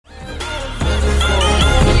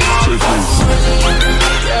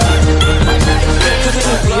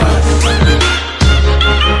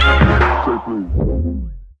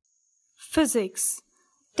Physics,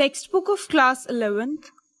 Textbook of Class 11th,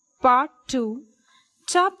 Part 2,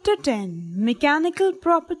 Chapter 10, Mechanical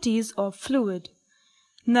Properties of Fluid,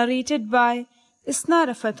 narrated by Isna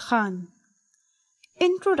Rafat Khan.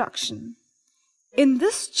 Introduction. In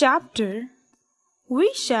this chapter,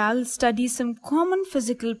 we shall study some common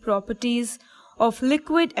physical properties of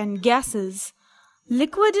liquid and gases.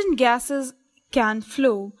 Liquid and gases can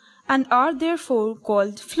flow and are therefore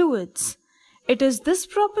called fluids. It is this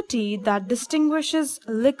property that distinguishes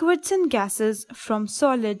liquids and gases from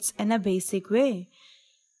solids in a basic way.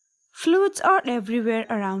 Fluids are everywhere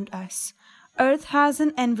around us. Earth has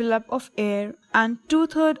an envelope of air and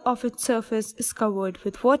 2/3 of its surface is covered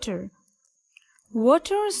with water.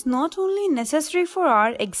 Water is not only necessary for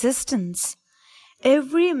our existence.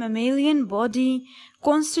 Every mammalian body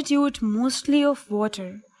constitutes mostly of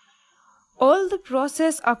water. All the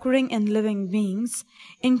processes occurring in living beings,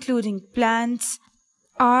 including plants,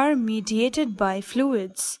 are mediated by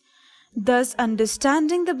fluids. Thus,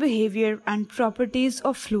 understanding the behavior and properties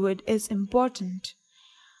of fluid is important.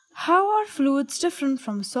 How are fluids different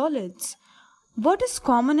from solids? What is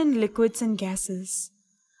common in liquids and gases?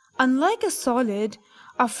 Unlike a solid,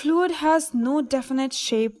 a fluid has no definite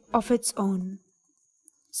shape of its own.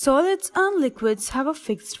 Solids and liquids have a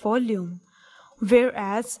fixed volume,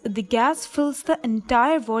 whereas the gas fills the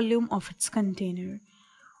entire volume of its container.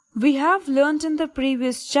 We have learnt in the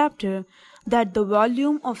previous chapter that the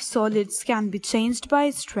volume of solids can be changed by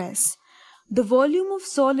stress. The volume of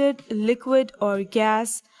solid, liquid, or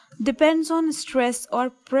gas depends on stress or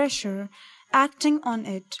pressure acting on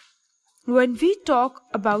it. When we talk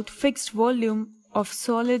about fixed volume of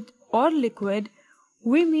solid or liquid,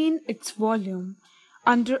 we mean its volume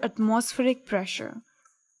under atmospheric pressure.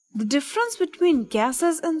 The difference between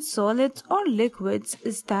gases and solids or liquids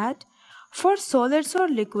is that for solids or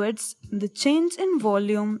liquids, the change in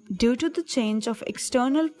volume due to the change of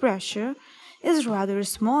external pressure is rather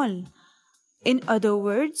small. In other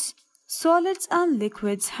words, solids and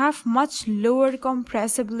liquids have much lower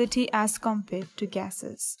compressibility as compared to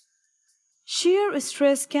gases. Shear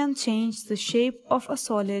stress can change the shape of a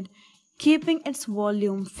solid, keeping its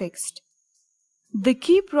volume fixed. The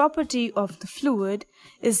key property of the fluid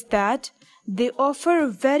is that they offer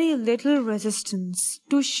very little resistance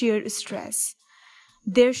to shear stress.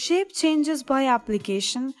 Their shape changes by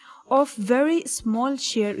application of very small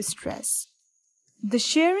shear stress. The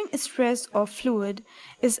shearing stress of fluid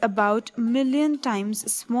is about 1,000,000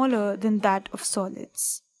 times smaller than that of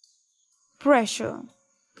solids. Pressure.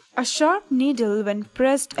 A sharp needle, when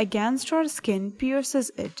pressed against our skin,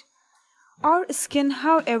 pierces it. Our skin,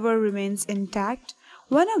 however, remains intact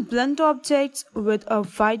when a blunt object with a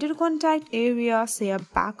wider contact area, say a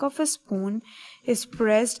back of a spoon, is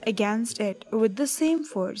pressed against it with the same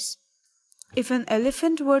force. If an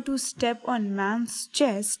elephant were to step on man's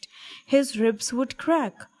chest, his ribs would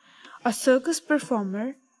crack. A circus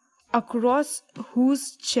performer, across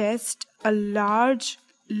whose chest a large,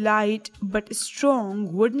 light but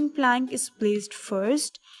strong wooden plank is placed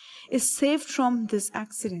first, is saved from this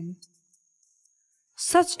accident.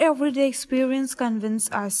 Such everyday experience convinces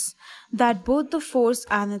us that both the force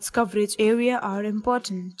and its coverage area are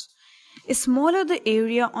important. Smaller the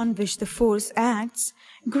area on which the force acts,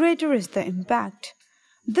 greater is the impact.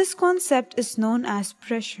 This concept is known as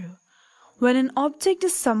pressure. When an object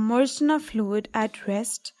is submerged in a fluid at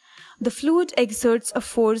rest, the fluid exerts a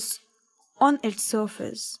force on its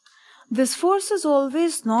surface. This force is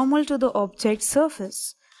always normal to the object's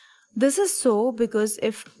surface. This is so because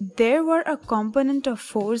if there were a component of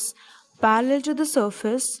force parallel to the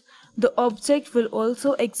surface, the object will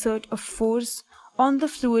also exert a force on the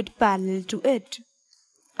fluid parallel to it.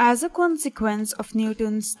 As a consequence of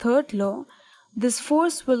Newton's third law, this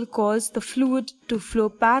force will cause the fluid to flow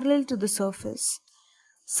parallel to the surface.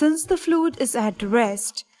 Since the fluid is at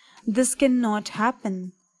rest, this cannot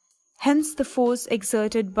happen. Hence, the force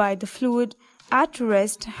exerted by the fluid at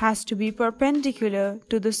rest has to be perpendicular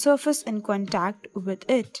to the surface in contact with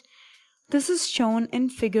it. This is shown in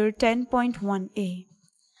figure 10.1a.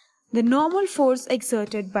 The normal force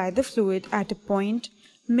exerted by the fluid at a point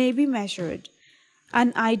may be measured.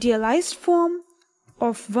 An idealized form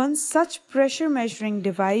of one such pressure measuring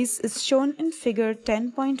device is shown in figure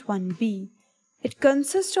 10.1b. It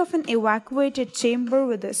consists of an evacuated chamber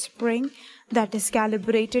with a spring that is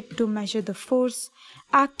calibrated to measure the force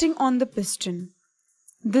acting on the piston.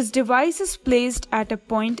 This device is placed at a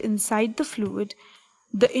point inside the fluid.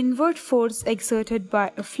 The inward force exerted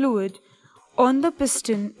by a fluid on the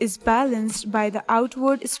piston is balanced by the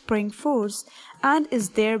outward spring force and is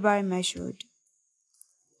thereby measured.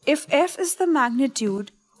 If F is the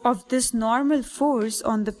magnitude of this normal force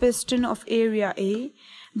on the piston of area A,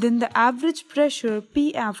 then the average pressure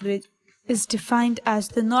P average is defined as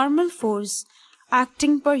the normal force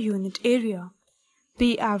acting per unit area.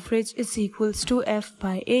 P average is equals to F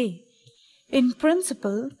by A. In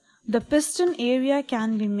principle, the piston area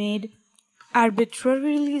can be made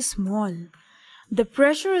arbitrarily small. The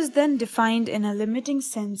pressure is then defined in a limiting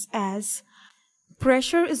sense as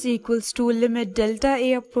pressure is equals to limit delta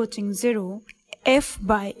A approaching 0, F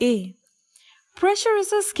by A. Pressure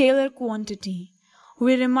is a scalar quantity.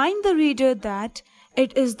 We remind the reader that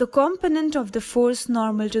it is the component of the force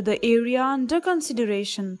normal to the area under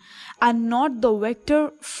consideration and not the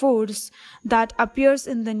vector force that appears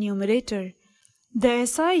in the numerator. The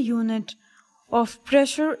SI unit of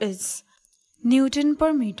pressure is Newton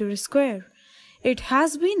per meter square. It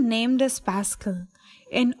has been named as Pascal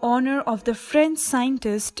in honor of the French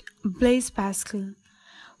scientist Blaise Pascal,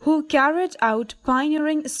 who carried out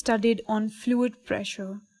pioneering studies on fluid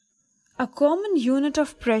pressure. A common unit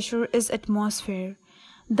of pressure is atmosphere,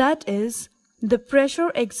 that is, the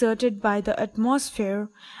pressure exerted by the atmosphere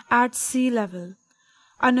at sea level.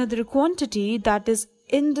 Another quantity that is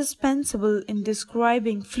indispensable in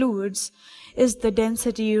describing fluids is the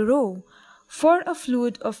density ρ for a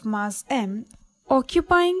fluid of mass m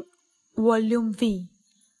occupying volume V.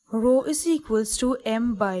 Rho is equals to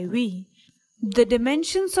m by V. The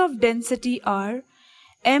dimensions of density are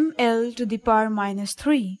ml to the power minus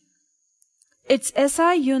 3. Its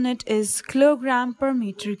SI unit is kilogram per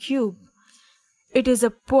meter cube. It is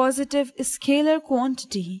a positive scalar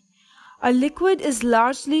quantity. A liquid is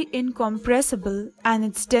largely incompressible and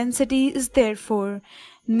its density is therefore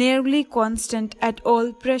nearly constant at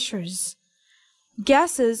all pressures.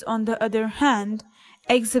 Gases, on the other hand,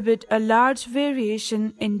 exhibit a large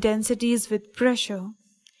variation in densities with pressure.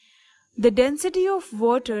 The density of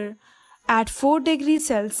water at 4 degrees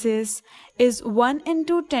Celsius is 1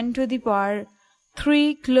 into 10 to the power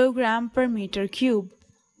 3 kilogram per meter cube.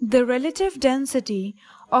 The relative density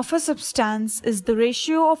of a substance is the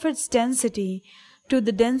ratio of its density to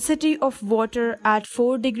the density of water at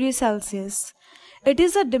 4 degrees Celsius. It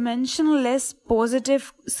is a dimensionless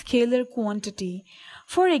positive scalar quantity.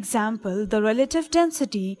 For example, the relative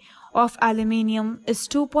density of aluminium is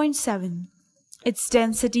 2.7. Its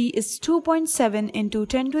density is 2.7 into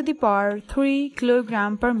 10 to the power 3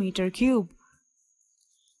 kilogram per meter cube.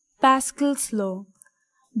 Pascal's law.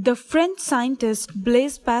 The French scientist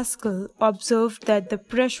Blaise Pascal observed that the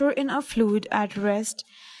pressure in a fluid at rest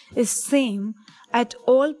is same at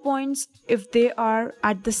all points if they are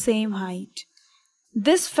at the same height.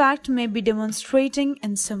 This fact may be demonstrating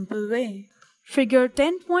in simple way. Figure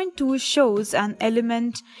 10.2 shows an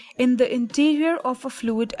element in the interior of a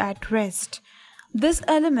fluid at rest. This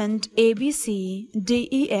element ABC,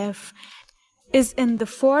 DEF is in the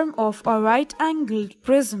form of a right-angled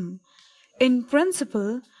prism. In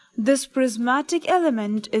principle, this prismatic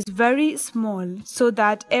element is very small so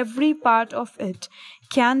that every part of it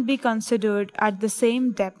can be considered at the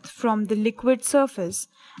same depth from the liquid surface,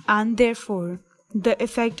 and therefore the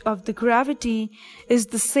effect of the gravity is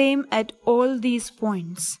the same at all these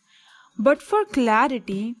points. But for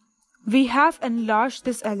clarity, we have enlarged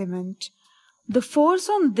this element. The force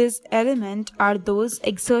on this element are those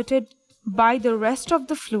exerted by the rest of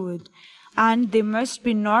the fluid, and they must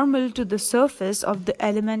be normal to the surface of the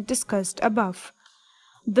element discussed above.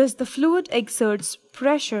 Thus the fluid exerts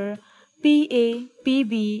pressure PA,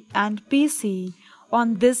 PB and PC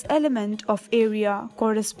on this element of area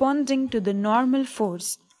corresponding to the normal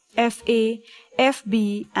force FA,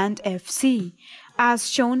 FB and FC as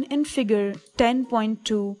shown in figure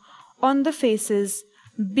 10.2 on the faces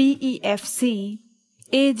BEFC,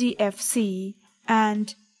 ADFC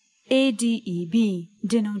and ADEB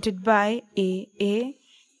denoted by AA,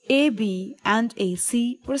 AB and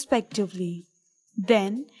AC respectively.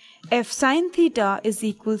 Then F sin theta is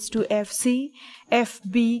equals to FC,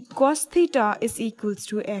 FB cos theta is equals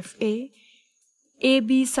to FA,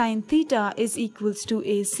 AB sin theta is equals to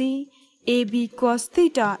AC, AB cos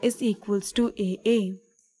theta is equals to AA.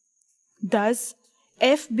 Thus,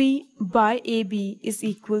 FB by AB is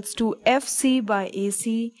equals to FC by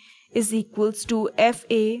AC is equals to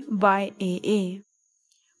FA by AA.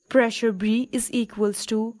 Pressure B is equals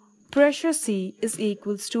to pressure C is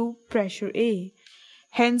equals to pressure A.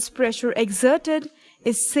 Hence, pressure exerted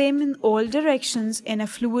is same in all directions in a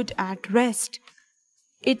fluid at rest.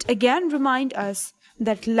 It again reminds us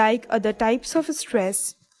that like other types of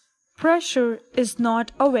stress, pressure is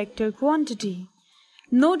not a vector quantity.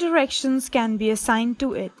 No directions can be assigned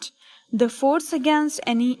to it. The force against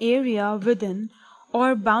any area within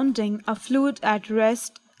or bounding a fluid at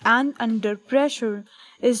rest and under pressure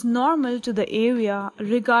is normal to the area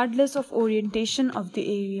regardless of orientation of the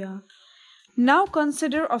area. Now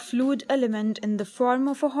consider a fluid element in the form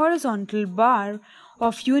of a horizontal bar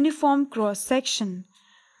of uniform cross-section.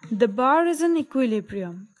 The bar is in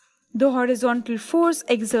equilibrium. The horizontal force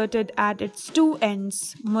exerted at its two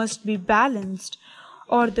ends must be balanced,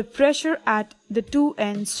 or the pressure at the two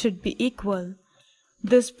ends should be equal.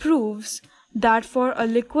 This proves that for a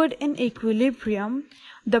liquid in equilibrium,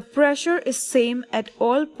 the pressure is same at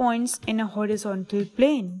all points in a horizontal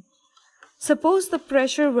plane. Suppose the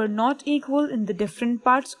pressure were not equal in the different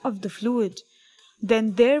parts of the fluid,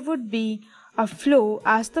 then there would be a flow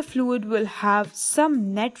as the fluid will have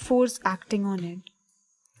some net force acting on it.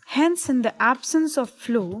 Hence, in the absence of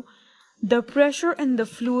flow, the pressure in the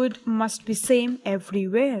fluid must be same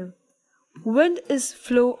everywhere. Wind is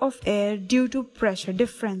flow of air due to pressure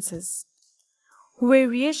differences.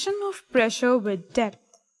 Variation of pressure with depth.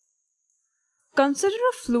 Consider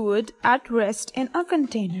a fluid at rest in a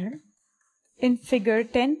container. In figure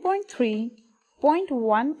 10.3, point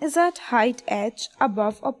 1 is at height h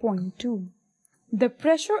above a point 2. The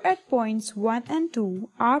pressure at points 1 and 2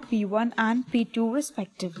 are P1 and P2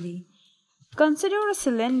 respectively. Consider a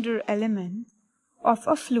cylinder element of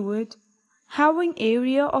a fluid having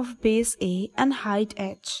area of base A and height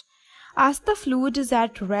h. As the fluid is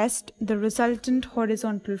at rest, the resultant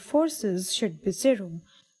horizontal forces should be 0,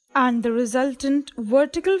 and the resultant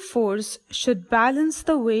vertical force should balance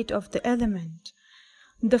the weight of the element.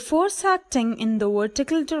 The force acting in the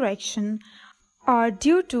vertical direction are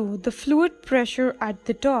due to the fluid pressure at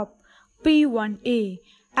the top, P1A,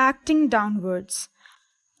 acting downwards,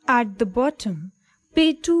 at the bottom,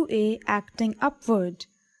 P2A acting upward.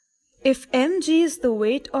 If mg is the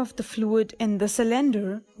weight of the fluid in the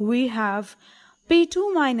cylinder, we have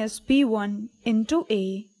P2 minus P1 into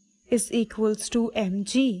A is equals to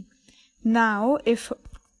mg. Now, if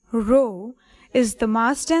rho is the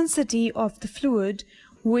mass density of the fluid,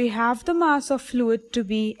 we have the mass of fluid to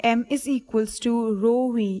be m is equals to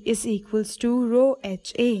rho v is equals to rho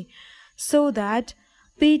ha, so that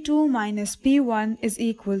P2 minus P1 is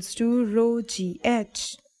equals to rho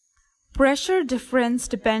gh. Pressure difference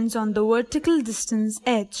depends on the vertical distance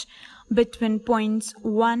h between points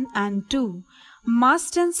 1 and 2,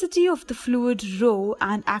 mass density of the fluid rho,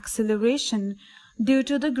 and acceleration due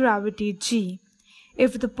to the gravity g.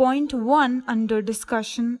 If the point 1 under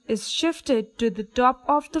discussion is shifted to the top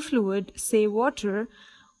of the fluid, say water,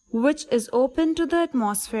 which is open to the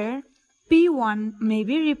atmosphere, P1 may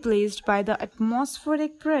be replaced by the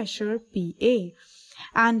atmospheric pressure PA,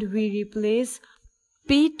 and we replace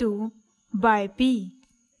P2 by P.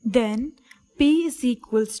 Then P is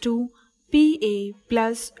equals to PA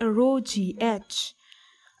plus rho GH.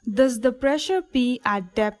 Thus the pressure P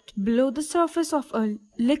at depth below the surface of a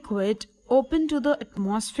liquid open to the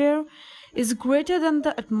atmosphere is greater than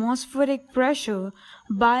the atmospheric pressure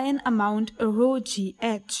by an amount rho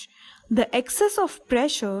GH. The excess of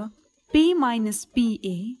pressure P minus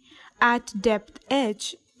PA at depth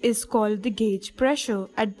h is called the gauge pressure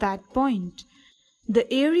at that point.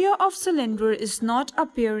 The area of cylinder is not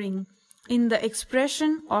appearing in the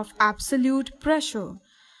expression of absolute pressure.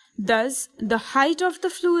 Thus, the height of the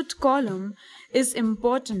fluid column is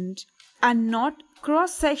important and not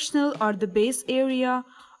cross-sectional or the base area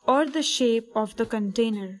or the shape of the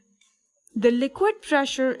container. The liquid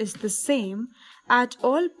pressure is the same at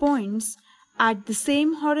all points at the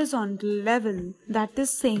same horizontal level, that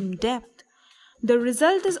is, same depth. The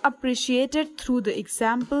result is appreciated through the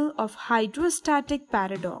example of hydrostatic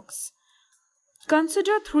paradox.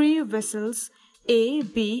 Consider three vessels A,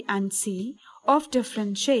 B, and C of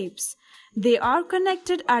different shapes. They are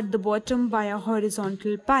connected at the bottom by a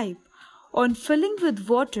horizontal pipe. On filling with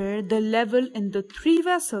water, the level in the three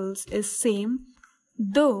vessels is same,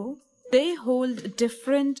 though they hold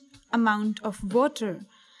different amount of water.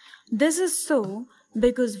 This is so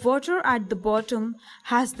because water at the bottom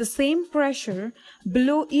has the same pressure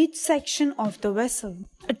below each section of the vessel.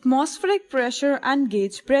 Atmospheric pressure and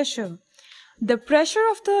gauge pressure. The pressure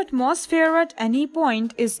of the atmosphere at any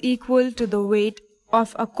point is equal to the weight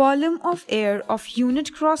of a column of air of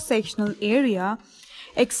unit cross-sectional area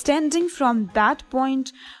extending from that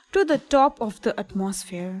point to the top of the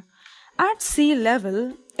atmosphere. At sea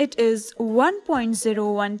level, it is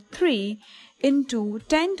 1.013 into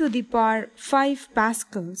 10 to the power 5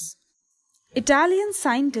 pascals. Italian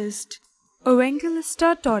scientist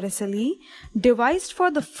Evangelista Torricelli devised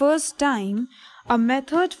for the first time a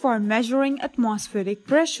method for measuring atmospheric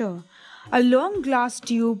pressure. A long glass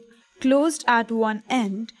tube closed at one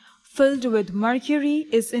end, filled with mercury,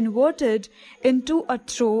 is inverted into a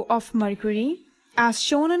trough of mercury, as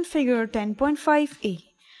shown in figure 10.5a.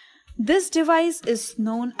 This device is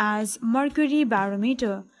known as mercury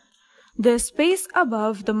barometer. The space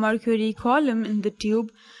above the mercury column in the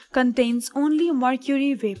tube contains only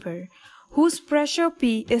mercury vapor, whose pressure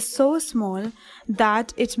P is so small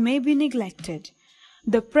that it may be neglected.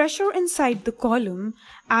 The pressure inside the column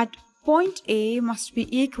at point A must be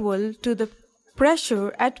equal to the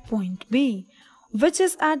pressure at point B, which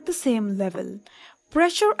is at the same level.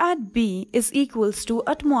 Pressure at B is equals to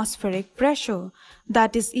atmospheric pressure,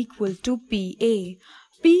 that is equal to PA.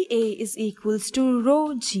 PA is equals to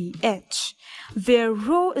rho GH, where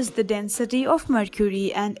rho is the density of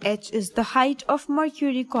mercury and H is the height of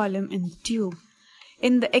mercury column in the tube.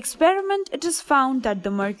 In the experiment, it is found that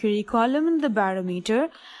the mercury column in the barometer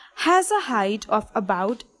has a height of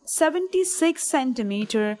about 76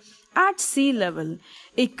 centimeter at sea level,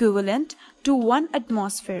 equivalent to 1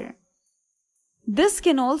 atmosphere. This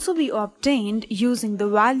can also be obtained using the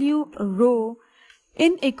value rho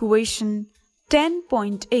in equation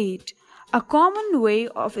 10.8. A common way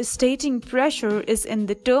of stating pressure is in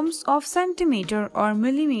the terms of centimeter or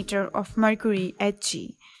millimeter of mercury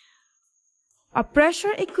Hg. A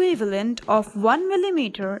pressure equivalent of 1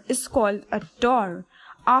 millimeter is called a torr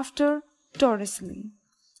after Torricelli.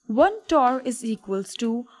 1 torr is equals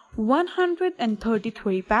to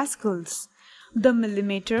 133 pascals. The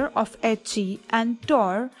millimeter of Hg and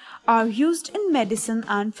torr are used in medicine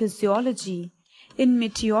and physiology. In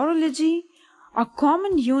meteorology, a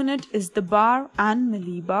common unit is the bar and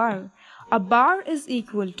millibar. A bar is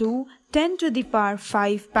equal to 10 to the power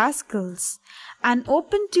 5 pascals. An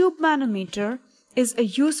open tube manometer is a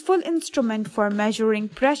useful instrument for measuring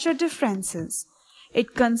pressure differences.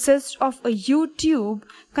 It consists of a U-tube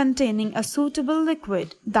containing a suitable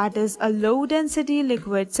liquid, that is a low-density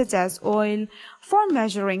liquid such as oil, for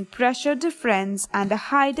measuring pressure difference, and a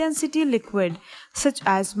high-density liquid such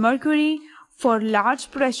as mercury for large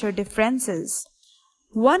pressure differences.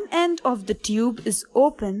 One end of the tube is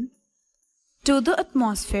open to the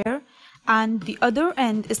atmosphere and the other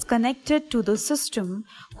end is connected to the system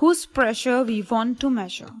whose pressure we want to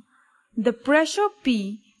measure. The pressure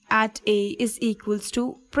P at A is equals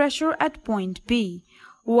to pressure at point B.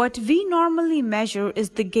 What we normally measure is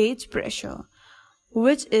the gauge pressure,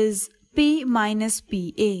 which is P minus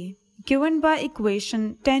PA, given by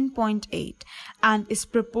equation 10.8, and is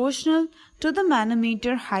proportional to the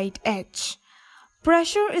manometer height H.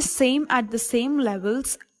 Pressure is same at the same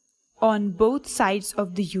levels on both sides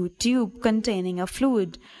of the U-tube containing a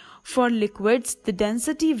fluid. For liquids, the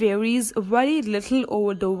density varies very little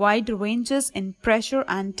over the wide ranges in pressure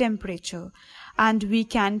and temperature, and we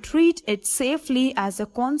can treat it safely as a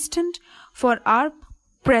constant for our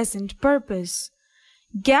present purpose.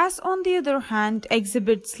 Gas, on the other hand,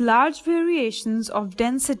 exhibits large variations of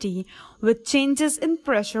density with changes in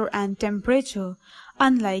pressure and temperature.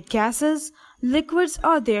 Unlike gases, liquids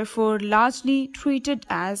are therefore largely treated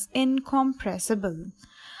as incompressible.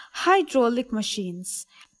 Hydraulic machines.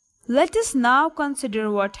 Let us now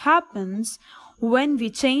consider what happens when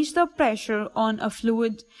we change the pressure on a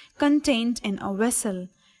fluid contained in a vessel.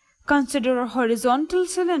 Consider a horizontal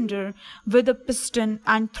cylinder with a piston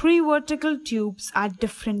and 3 vertical tubes at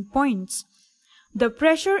different points. The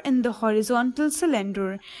pressure in the horizontal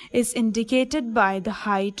cylinder is indicated by the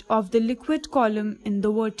height of the liquid column in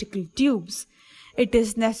the vertical tubes. It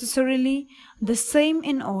is necessarily the same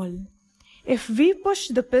in all. If we push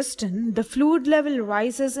the piston, the fluid level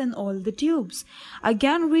rises in all the tubes,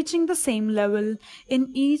 again reaching the same level in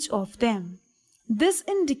each of them. This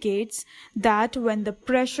indicates that when the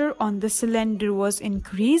pressure on the cylinder was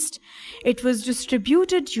increased, it was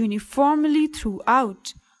distributed uniformly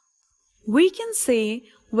throughout. We can say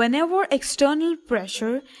whenever external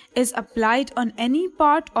pressure is applied on any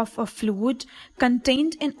part of a fluid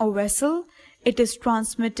contained in a vessel, it is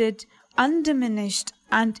transmitted undiminished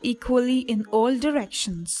and equally in all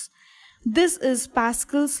directions. This is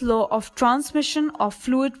Pascal's law of transmission of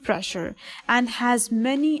fluid pressure and has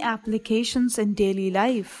many applications in daily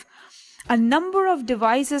life. A number of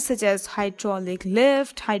devices such as hydraulic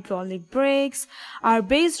lift, hydraulic brakes are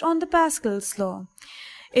based on the Pascal's law.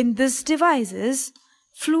 In these devices,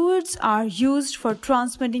 fluids are used for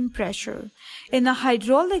transmitting pressure. In a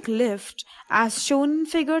hydraulic lift, as shown in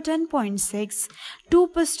figure 10.6, 2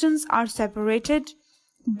 pistons are separated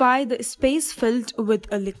by the space filled with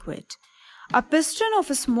a liquid. A piston of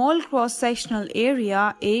a small cross-sectional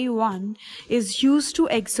area A1 is used to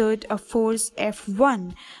exert a force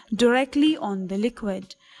F1 directly on the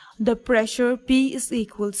liquid. The pressure P is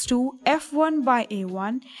equals to F1 by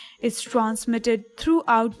A1 is transmitted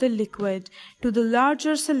throughout the liquid to the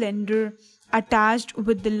larger cylinder attached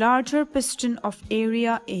with the larger piston of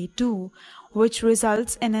area A2, which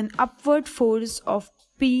results in an upward force of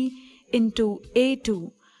P into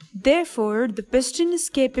A2. Therefore, the piston is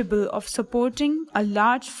capable of supporting a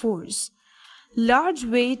large force. Large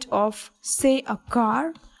weight of, say, a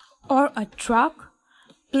car or a truck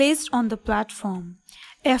placed on the platform.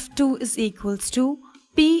 F2 is equals to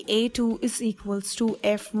PA2 is equals to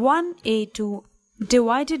F1A2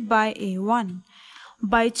 divided by A1.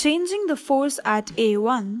 By changing the force at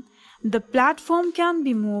A1, the platform can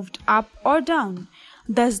be moved up or down.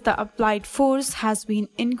 Thus, the applied force has been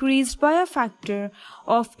increased by a factor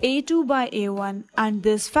of A2 by A1, and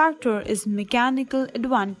this factor is mechanical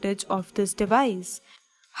advantage of this device.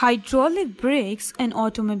 Hydraulic brakes in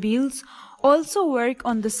automobiles also work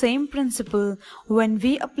on the same principle. When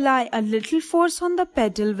we apply a little force on the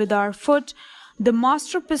pedal with our foot, the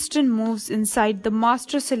master piston moves inside the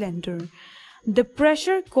master cylinder. The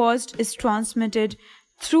pressure caused is transmitted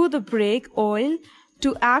through the brake oil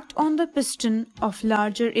to act on the piston of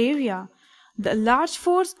larger area. The large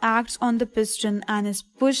force acts on the piston and is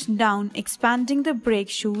pushed down, expanding the brake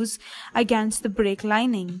shoes against the brake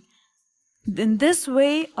lining. In this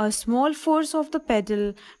way, a small force of the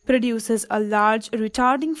pedal produces a large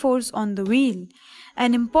retarding force on the wheel.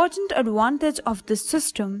 An important advantage of this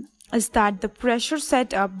system is that the pressure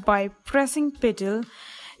set up by pressing pedal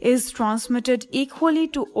is transmitted equally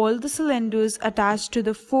to all the cylinders attached to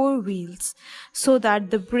the four wheels, so that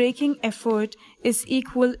the braking effort is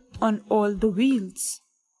equal on all the wheels.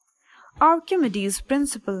 Archimedes'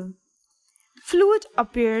 principle. Fluid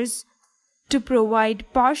appears to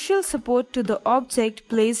provide partial support to the object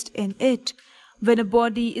placed in it. When a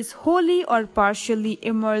body is wholly or partially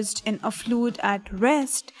immersed in a fluid at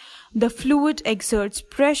rest, the fluid exerts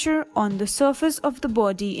pressure on the surface of the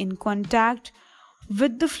body in contact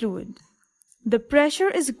with the fluid. The pressure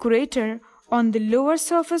is greater on the lower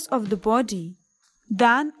surface of the body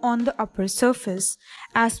than on the upper surface,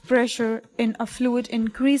 as pressure in a fluid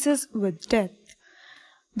increases with depth.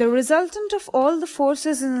 The resultant of all the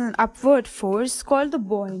forces is an upward force called the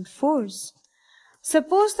buoyant force.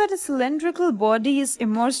 Suppose that a cylindrical body is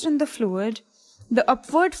immersed in the fluid. The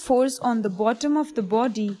upward force on the bottom of the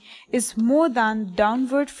body is more than the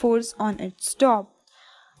downward force on its top.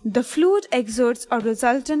 The fluid exerts a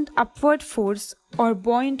resultant upward force or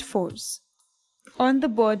buoyant force on the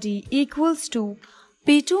body equals to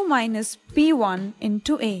P2 minus P1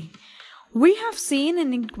 into A. We have seen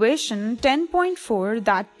in equation 10.4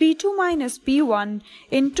 that P2 minus P1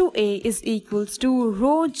 into A is equals to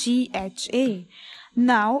rho GHA.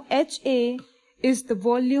 Now HA is the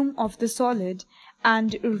volume of the solid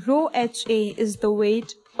and rho HA is the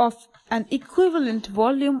weight of an equivalent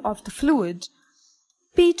volume of the fluid.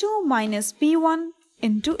 P2 minus P1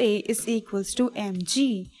 into A is equals to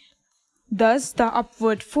mg. Thus, the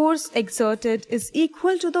upward force exerted is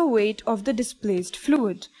equal to the weight of the displaced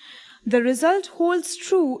fluid. The result holds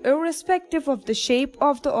true irrespective of the shape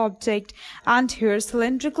of the object, and here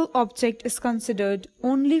cylindrical object is considered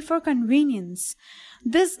only for convenience.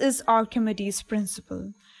 This is Archimedes'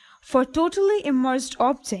 principle. For totally immersed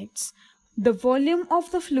objects, the volume of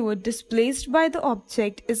the fluid displaced by the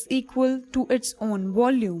object is equal to its own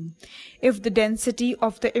volume. If the density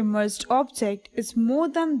of the immersed object is more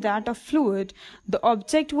than that of fluid, the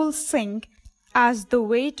object will sink as the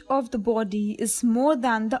weight of the body is more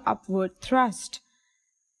than the upward thrust.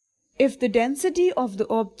 If the density of the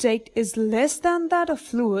object is less than that of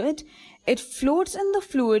fluid, it floats in the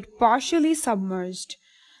fluid partially submerged.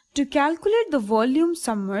 To calculate the volume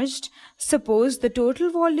submerged, suppose the total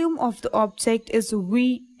volume of the object is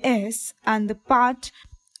Vs and the part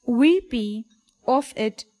Vp of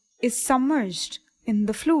it is submerged in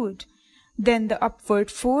the fluid. Then the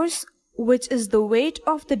upward force, which is the weight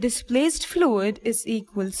of the displaced fluid, is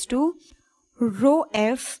equals to rho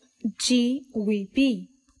f g Vp,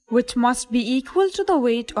 which must be equal to the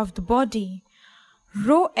weight of the body.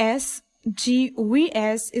 Rho s g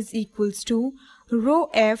Vs is equals to rho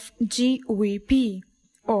f g Vp,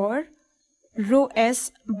 or rho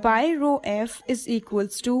s by rho f is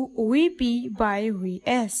equals to Vp by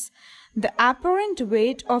Vs. The apparent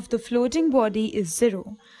weight of the floating body is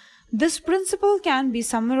 0. This principle can be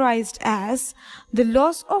summarized as the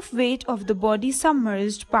loss of weight of the body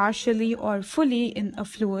submerged partially or fully in a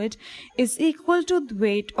fluid is equal to the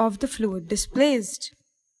weight of the fluid displaced.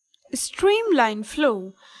 Streamline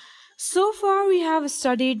flow. So far we have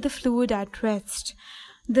studied the fluid at rest.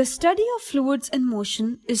 The study of fluids in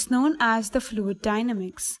motion is known as the fluid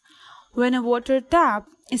dynamics. When a water tap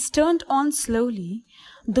is turned on slowly,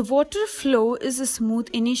 the water flow is smooth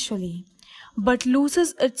initially, but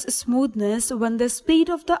loses its smoothness when the speed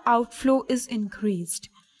of the outflow is increased.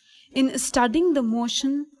 In studying the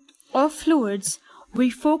motion of fluids, we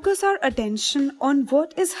focus our attention on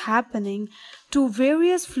what is happening to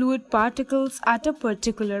various fluid particles at a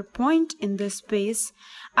particular point in the space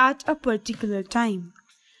at a particular time.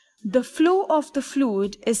 The flow of the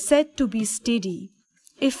fluid is said to be steady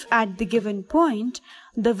if at the given point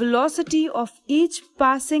the velocity of each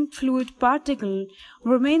passing fluid particle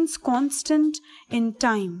remains constant in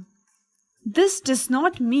time. This does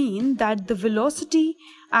not mean that the velocity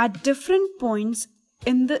at different points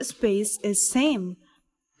in the space is same.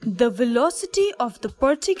 The velocity of the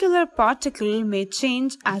particular particle may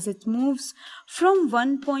change as it moves from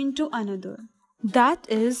one point to another. That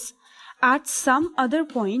is, at some other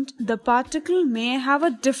point, the particle may have a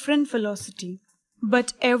different velocity,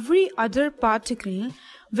 but every other particle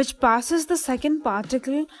which passes the second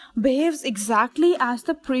particle behaves exactly as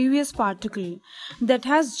the previous particle that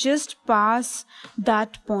has just passed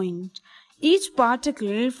that point. Each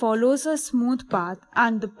particle follows a smooth path,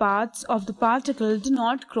 and the paths of the particle do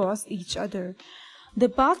not cross each other. The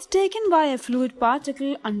path taken by a fluid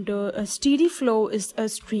particle under a steady flow is a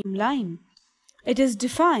streamline. It is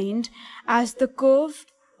defined as the curve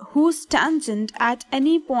whose tangent at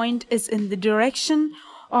any point is in the direction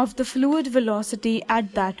of the fluid velocity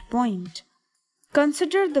at that point.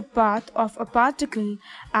 Consider the path of a particle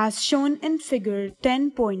as shown in figure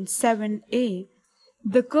 10.7a.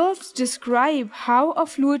 The curves describe how a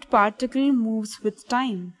fluid particle moves with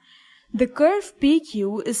time. The curve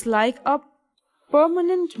PQ is like a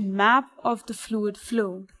permanent map of the fluid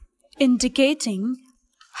flow, indicating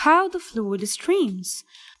how the fluid streams.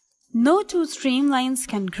 No two streamlines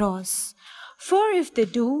can cross, for if they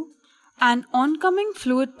do, an oncoming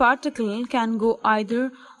fluid particle can go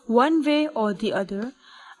either one way or the other,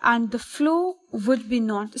 and the flow would be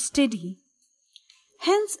not steady.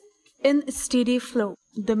 Hence, in steady flow,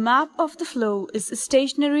 the map of the flow is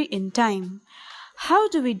stationary in time. How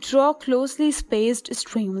do we draw closely spaced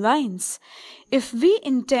streamlines? If we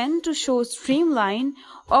intend to show streamline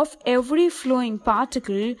of every flowing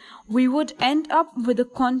particle, we would end up with a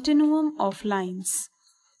continuum of lines.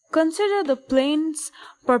 Consider the planes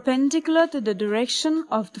perpendicular to the direction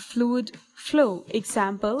of the fluid flow.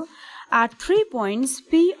 Example, at 3 points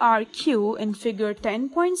P, R, Q in figure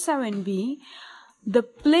 10.7b, the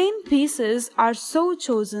plane pieces are so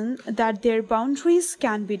chosen that their boundaries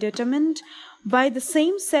can be determined by the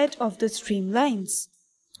same set of the streamlines.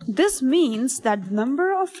 This means that the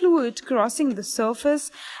number of fluid crossing the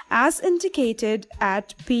surface as indicated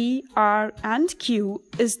at P, R, and Q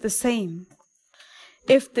is the same.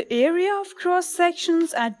 If the area of cross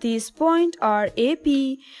sections at these points are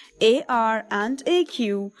AP, AR, and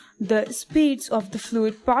AQ, the speeds of the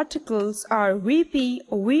fluid particles are VP,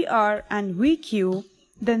 VR, and VQ,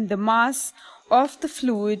 then the mass of the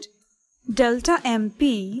fluid delta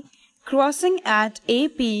MP crossing at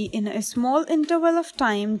AP in a small interval of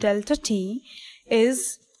time delta t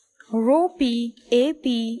is rho p AP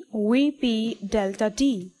VP delta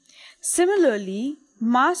t. Similarly,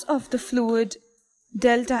 mass of the fluid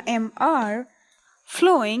delta mr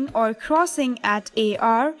flowing or crossing at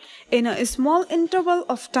AR in a small interval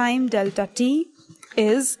of time delta t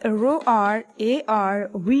is rho r AR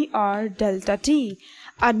VR delta t,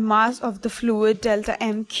 and mass of the fluid delta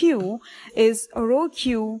mq is rho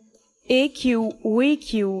q AQ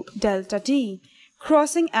VQ delta t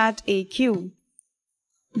crossing at AQ.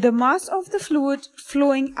 The mass of the fluid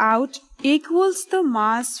flowing out equals the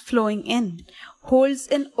mass flowing in, holds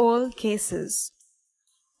in all cases.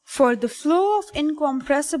 For the flow of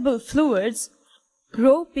incompressible fluids,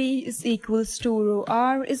 rho P is equals to rho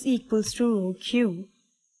R is equals to rho Q.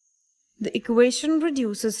 The equation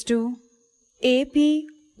reduces to AP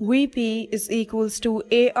VP is equals to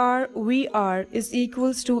AR VR is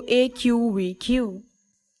equals to AQ VQ,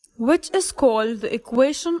 which is called the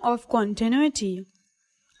equation of continuity,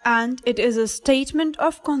 and it is a statement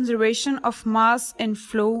of conservation of mass in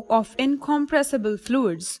flow of incompressible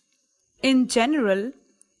fluids. In general,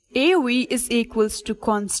 AV is equals to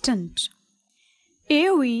constant.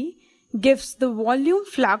 AV gives the volume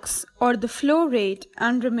flux or the flow rate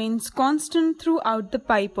and remains constant throughout the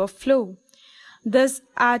pipe of flow. Thus,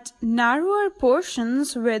 at narrower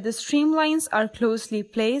portions where the streamlines are closely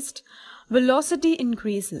placed, velocity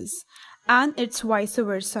increases, and it's vice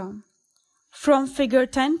versa. From figure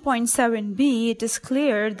 10.7b, it is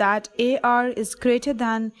clear that AR is greater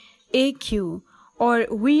than AQ, or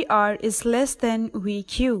VR is less than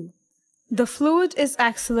VQ. The fluid is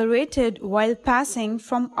accelerated while passing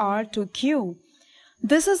from R to Q.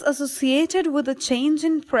 This is associated with a change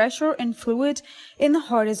in pressure in fluid in a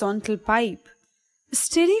horizontal pipe.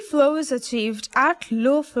 Steady flow is achieved at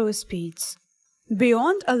low flow speeds.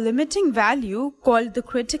 Beyond a limiting value called the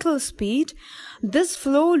critical speed, this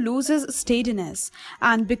flow loses steadiness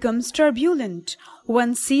and becomes turbulent.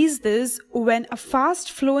 One sees this when a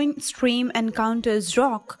fast-flowing stream encounters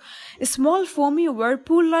rock. Small foamy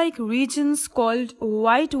whirlpool-like regions called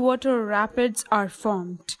whitewater rapids are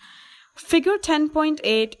formed. Figure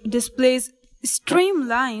 10.8 displays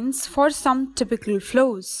streamlines for some typical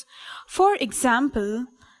flows. For example,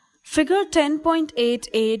 Figure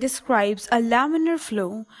 10.8a describes a laminar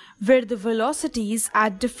flow where the velocities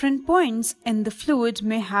at different points in the fluid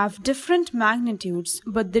may have different magnitudes,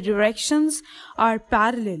 but the directions are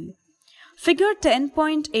parallel. Figure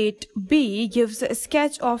 10.8b gives a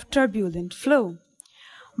sketch of turbulent flow.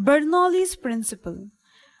 Bernoulli's principle.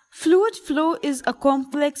 Fluid flow is a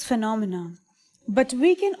complex phenomenon, but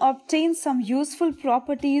we can obtain some useful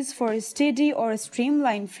properties for steady or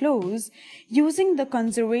streamlined flows using the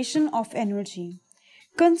conservation of energy.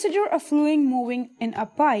 Consider a fluid moving in a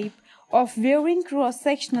pipe of varying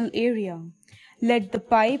cross-sectional area. Let the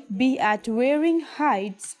pipe be at varying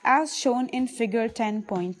heights as shown in figure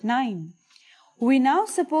 10.9. We now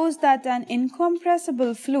suppose that an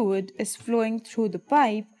incompressible fluid is flowing through the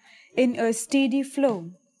pipe in a steady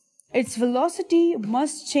flow. Its velocity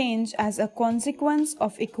must change as a consequence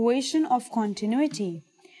of equation of continuity.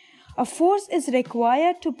 A force is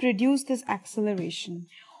required to produce this acceleration,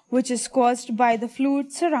 which is caused by the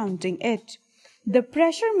fluid surrounding it. The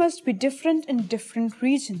pressure must be different in different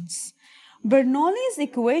regions. Bernoulli's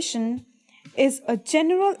equation is a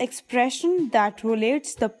general expression that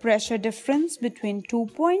relates the pressure difference between 2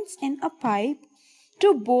 points in a pipe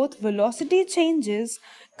to both velocity changes,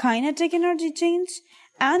 kinetic energy change,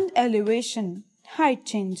 and elevation, height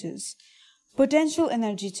changes, potential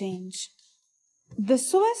energy change. The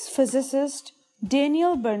Swiss physicist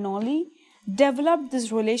Daniel Bernoulli developed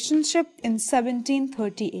this relationship in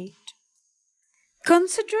 1738.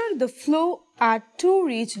 Consider the flow at two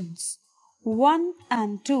regions, 1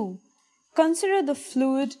 and 2. Consider the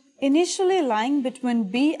fluid initially lying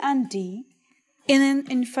between B and D. In an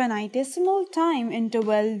infinitesimal time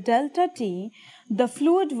interval delta t, the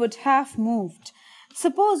fluid would have moved.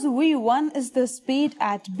 Suppose V1 is the speed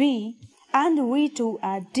at B and V2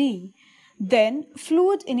 at D. Then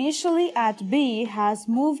fluid initially at B has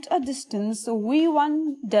moved a distance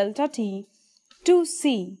V1 delta t to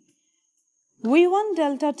C. V1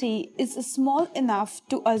 delta t is small enough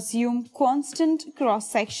to assume constant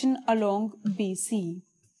cross-section along BC.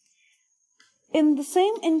 In the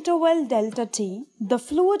same interval delta t, the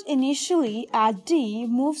fluid initially at D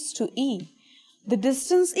moves to E. The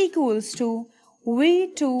distance equals to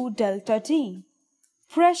V2 delta t.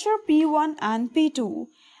 Pressure P1 and P2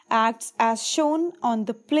 acts as shown on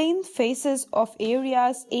the plane faces of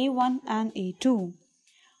areas A1 and A2,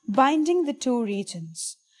 binding the two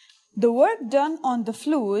regions. The work done on the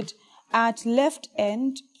fluid at left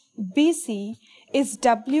end BC is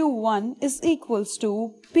W1 is equals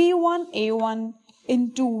to P1A1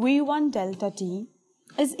 into V1 delta t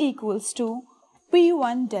is equals to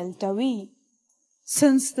P1 delta V.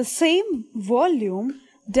 Since the same volume,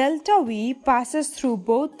 delta V passes through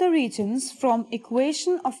both the regions from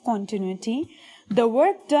equation of continuity, the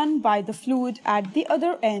work done by the fluid at the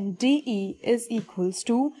other end dE is equals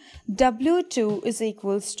to W2 is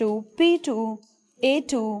equals to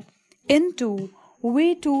P2A2 into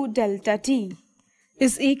V2 delta t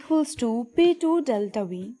is equals to P2 delta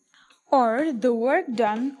V. Or the work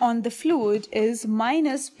done on the fluid is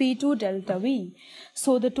minus P2 delta V.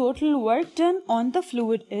 So the total work done on the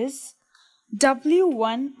fluid is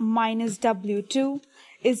W1 minus W2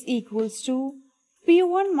 is equals to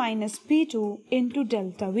P1 minus P2 into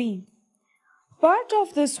delta V. Part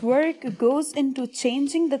of this work goes into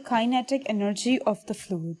changing the kinetic energy of the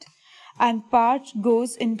fluid, and part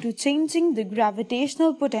goes into changing the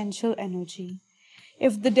gravitational potential energy.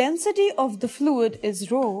 If the density of the fluid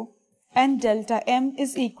is rho, and delta m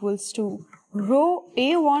is equals to rho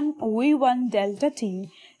A1 V1 delta t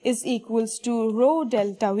is equals to rho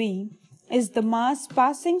delta V is the mass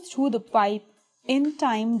passing through the pipe in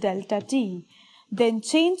time delta t, then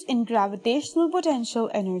change in gravitational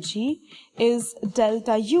potential energy is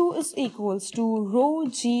delta U is equals to rho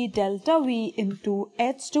g delta V into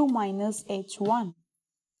H2 minus H1.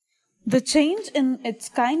 The change in its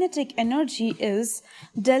kinetic energy is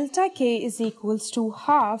delta K is equals to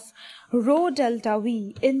half rho delta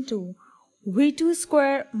V into V2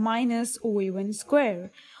 square minus V1 square.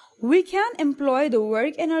 We can employ the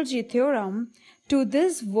work energy theorem to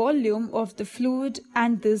this volume of the fluid,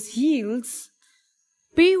 and this yields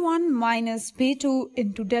P1 minus P2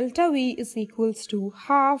 into delta V is equals to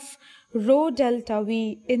half rho delta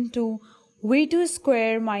V into V2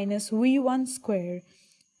 square minus V1 square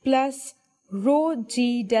plus rho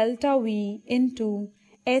g delta V into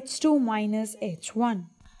H2 minus H1.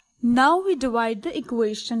 Now we divide the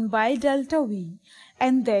equation by delta V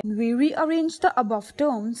and then we rearrange the above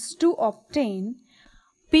terms to obtain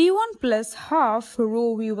P1 plus half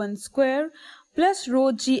rho V1 square plus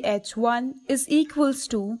rho g H1 is equals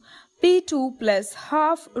to P2 plus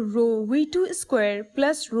half rho V2 square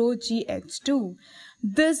plus rho g H2.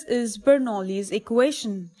 This is Bernoulli's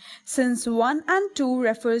equation. Since 1 and 2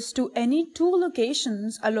 refers to any two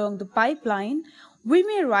locations along the pipeline, we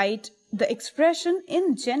may write the expression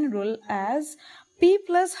in general as P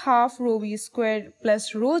plus half rho V squared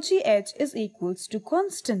plus rho GH is equals to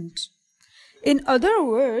constant. In other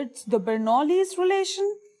words, the Bernoulli's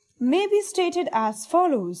relation may be stated as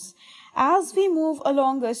follows. As we move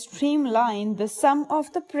along a streamline, the sum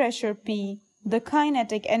of the pressure P, the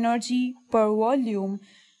kinetic energy per volume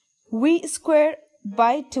V square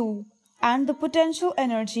by 2 and the potential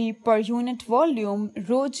energy per unit volume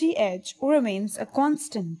rho GH remains a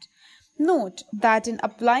constant. Note that in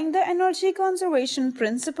applying the energy conservation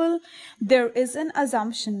principle, there is an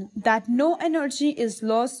assumption that no energy is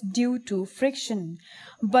lost due to friction.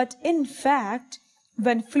 But in fact,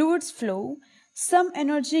 when fluids flow, some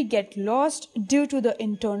energy gets lost due to the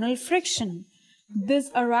internal friction. This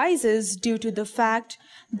arises due to the fact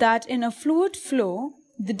that in a fluid flow,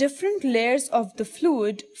 the different layers of the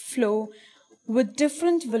fluid flow with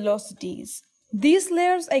different velocities. These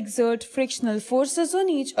layers exert frictional forces on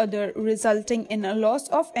each other, resulting in a loss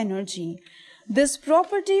of energy. This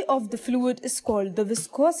property of the fluid is called the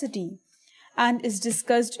viscosity and is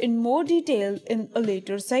discussed in more detail in a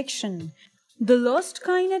later section. The lost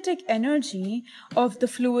kinetic energy of the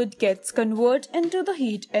fluid gets converted into the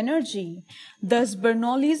heat energy. Thus,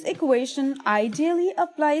 Bernoulli's equation ideally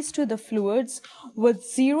applies to the fluids with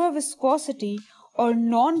zero viscosity or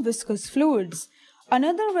non-viscous fluids.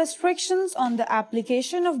 Another restrictions on the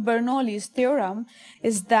application of Bernoulli's theorem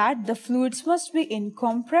is that the fluids must be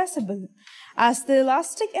incompressible, as the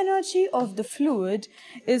elastic energy of the fluid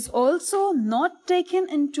is also not taken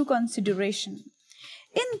into consideration.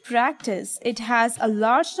 In practice, it has a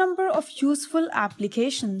large number of useful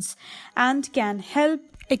applications and can help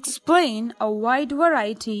explain a wide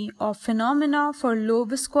variety of phenomena for low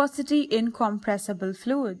viscosity incompressible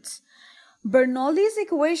fluids. Bernoulli's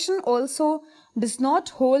equation also does not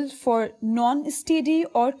hold for non-steady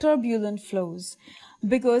or turbulent flows,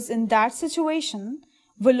 because in that situation,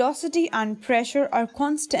 velocity and pressure are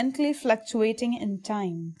constantly fluctuating in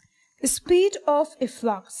time. Speed of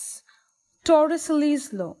efflux.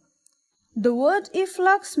 Torricelli's law. The word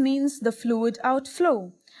efflux means the fluid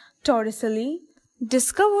outflow. Torricelli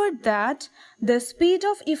discovered that the speed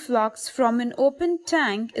of efflux from an open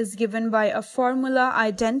tank is given by a formula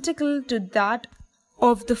identical to that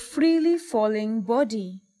of the freely falling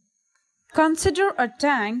body. Consider a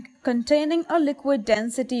tank containing a liquid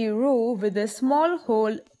density rho with a small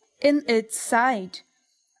hole in its side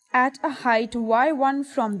at a height y1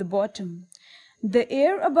 from the bottom. The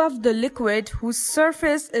air above the liquid, whose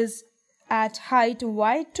surface is at height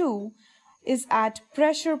y2, is at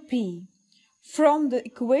pressure P. From the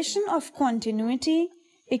equation of continuity,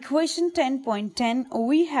 equation 10.10,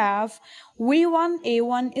 we have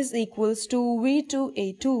V1A1 is equals to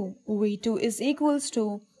V2A2. V2 is equals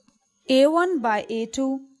to A1 by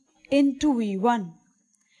A2 into V1.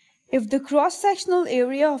 If the cross-sectional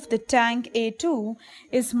area of the tank A2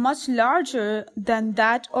 is much larger than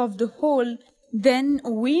that of the hole, then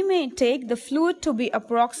we may take the fluid to be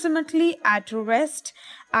approximately at rest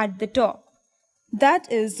at the top. That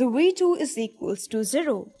is, V2 is equals to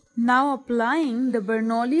 0. Now applying the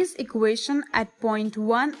Bernoulli's equation at point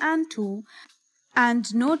 1 and 2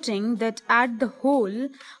 and noting that at the hole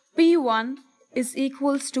P1 is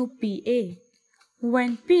equals to PA.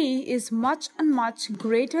 When P is much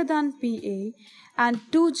greater than PA and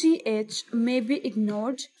 2GH may be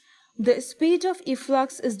ignored, the speed of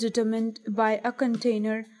efflux is determined by a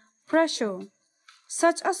container pressure.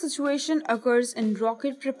 Such a situation occurs in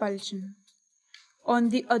rocket propulsion. On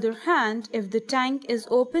the other hand, if the tank is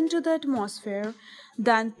open to the atmosphere,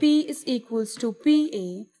 then P is equals to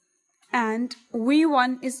PA and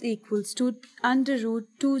V1 is equals to under root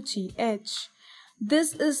 2GH.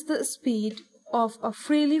 This is the speed of a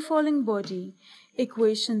freely falling body.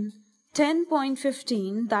 Equation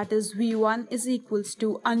 10.15, that is V1 is equals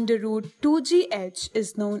to under root 2GH,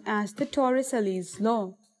 is known as the Torricelli's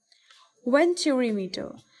law.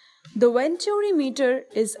 Venturimeter. The venturimeter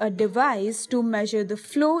is a device to measure the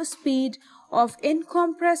flow speed of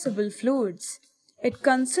incompressible fluids. It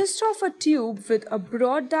consists of a tube with a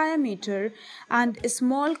broad diameter and a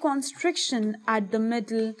small constriction at the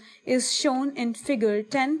middle is shown in figure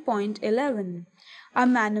 10.11. A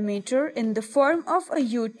manometer in the form of a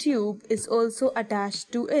U-tube is also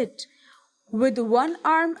attached to it, with one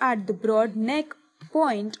arm at the broad neck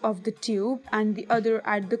point of the tube and the other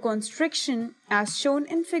at the constriction as shown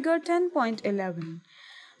in figure 10.11.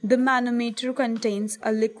 The manometer contains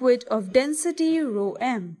a liquid of density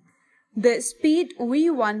ρm. The speed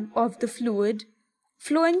V1 of the fluid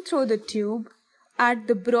flowing through the tube at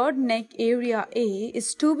the broad neck area A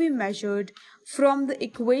is to be measured from the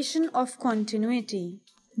equation of continuity.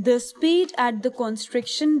 The speed at the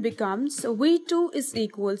constriction becomes V2 is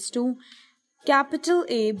equals to capital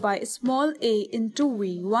A by small a into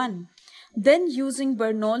V1. Then using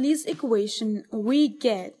Bernoulli's equation we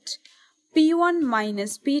get P1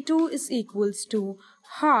 minus P2 is equals to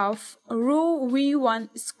half rho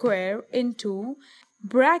V1 square into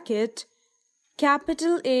bracket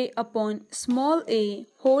capital A upon small a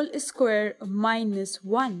whole square minus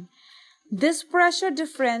 1. This pressure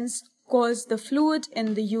difference caused the fluid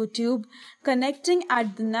in the U-tube connecting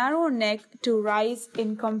at the narrow neck to rise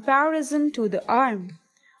in comparison to the arm.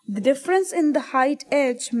 The difference in the height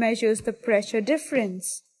h measures the pressure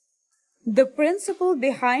difference. The principle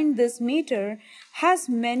behind this meter has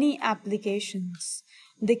many applications.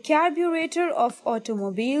 The carburetor of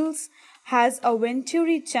automobiles has a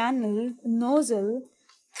venturi channel nozzle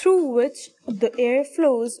through which the air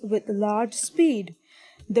flows with large speed.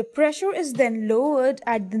 The pressure is then lowered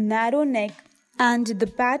at the narrow neck and the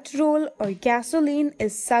petrol or gasoline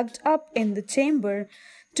is sucked up in the chamber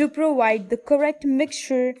to provide the correct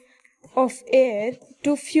mixture of air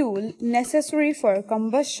to fuel necessary for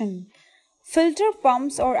combustion. Filter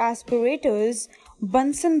pumps or aspirators,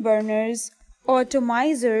 Bunsen burners,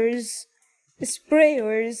 atomizers,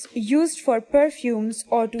 sprayers used for perfumes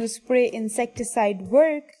or to spray insecticide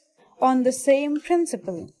work on the same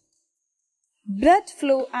principle. Blood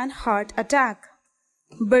flow and heart attack.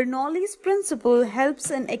 Bernoulli's principle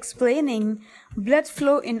helps in explaining blood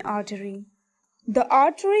flow in artery. The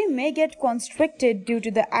artery may get constricted due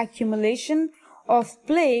to the accumulation of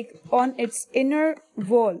plaque on its inner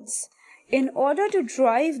walls. In order to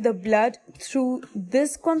drive the blood through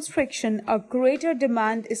this constriction, a greater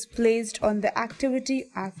demand is placed on the activity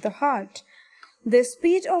of the heart. The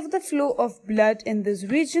speed of the flow of blood in this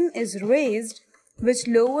region is raised, which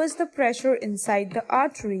lowers the pressure inside the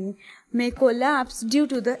artery, may collapse due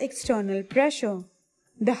to the external pressure.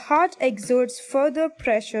 The heart exerts further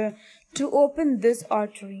pressure to open this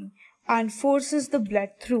artery and forces the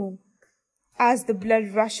blood through. As the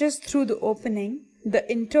blood rushes through the opening, the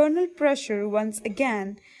internal pressure once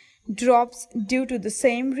again drops due to the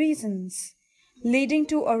same reasons, leading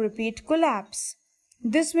to a repeat collapse.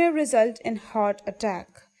 This may result in heart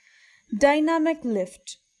attack. Dynamic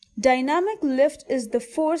lift. Dynamic lift is the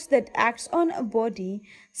force that acts on a body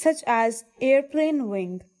such as airplane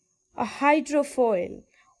wing, a hydrofoil,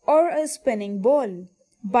 or a spinning ball,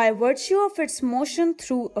 by virtue of its motion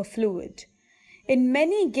through a fluid. In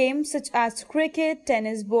many games such as cricket,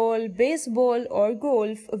 tennis ball, baseball, or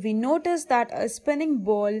golf, we notice that a spinning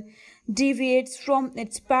ball deviates from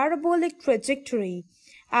its parabolic trajectory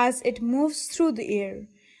as it moves through the air.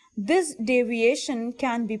 This deviation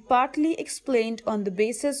can be partly explained on the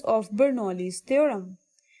basis of Bernoulli's theorem.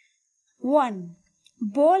 1.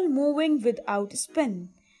 Ball moving without spin.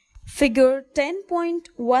 Figure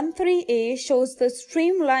 10.13a shows the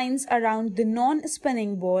streamlines around the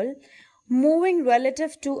non-spinning ball moving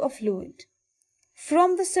relative to a fluid.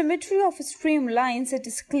 From the symmetry of streamlines, it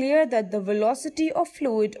is clear that the velocity of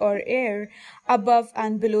fluid or air above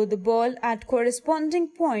and below the ball at corresponding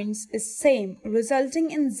points is same, resulting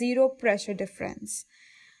in zero pressure difference.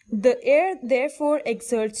 The air therefore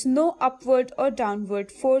exerts no upward or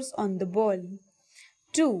downward force on the ball.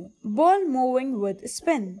 2. Ball moving with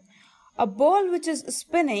spin. A ball which is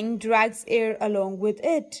spinning drags air along with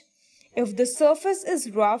it. If the surface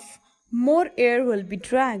is rough, more air will be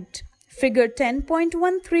dragged. Figure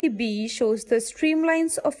 10.13b shows the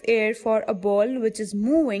streamlines of air for a ball which is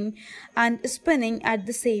moving and spinning at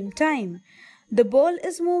the same time. The ball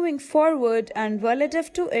is moving forward and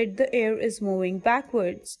relative to it the air is moving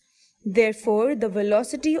backwards. Therefore, the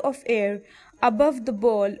velocity of air above the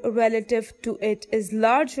ball relative to it is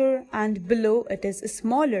larger and below it is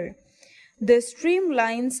smaller. The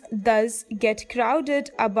streamlines thus get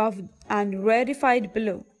crowded above and rarefied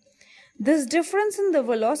below. This difference in the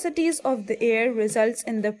velocities of the air results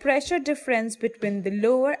in the pressure difference between the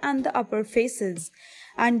lower and the upper faces,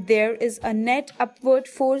 and there is a net upward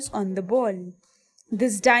force on the ball.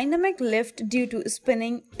 This dynamic lift due to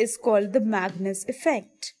spinning is called the Magnus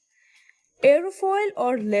effect. Aerofoil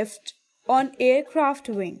or lift on aircraft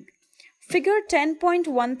wing. Figure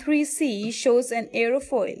 10.13c shows an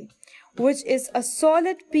aerofoil, which is a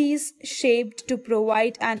solid piece shaped to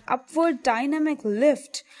provide an upward dynamic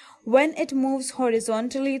lift when it moves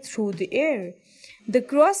horizontally through the air. The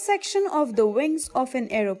cross-section of the wings of an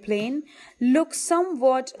aeroplane looks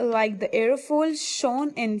somewhat like the aerofoil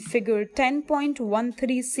shown in figure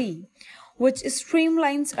 10.13c, which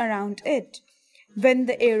streamlines around it. When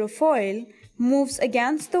the aerofoil moves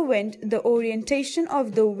against the wind, the orientation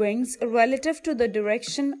of the wings relative to the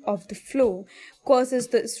direction of the flow causes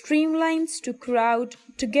the streamlines to crowd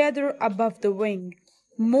together above the wing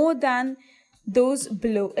more than those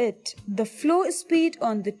below it. The flow speed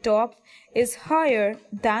on the top is higher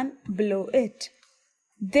than below it.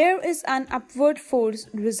 There is an upward force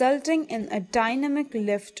resulting in a dynamic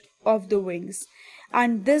lift of the wings,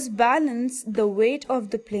 and this balances the weight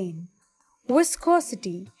of the plane.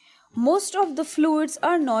 Viscosity. Most of the fluids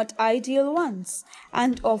are not ideal ones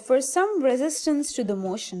and offer some resistance to the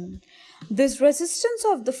motion. This resistance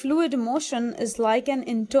of the fluid motion is like an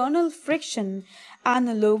internal friction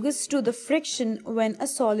analogous to the friction when a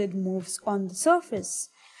solid moves on the surface.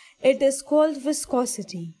 It is called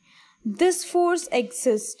viscosity. This force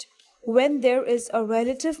exists when there is a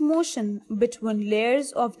relative motion between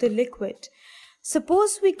layers of the liquid.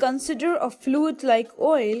 Suppose we consider a fluid like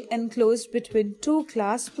oil enclosed between two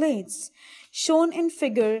glass plates, shown in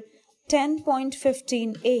figure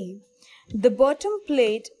 10.15a. The bottom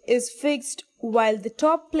plate is fixed while the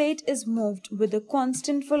top plate is moved with a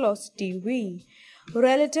constant velocity v,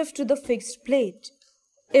 relative to the fixed plate.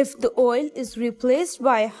 If the oil is replaced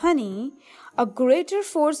by honey, a greater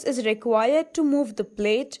force is required to move the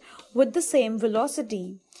plate with the same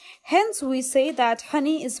velocity. Hence, we say that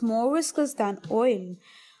honey is more viscous than oil.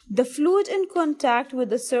 The fluid in contact with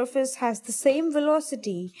the surface has the same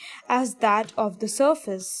velocity as that of the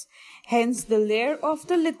surface. Hence, the layer of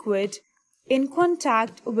the liquid in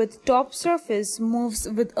contact with top surface moves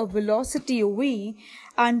with a velocity v,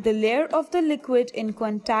 and the layer of the liquid in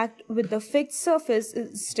contact with the fixed surface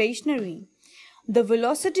is stationary. The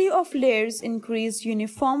velocity of layers increase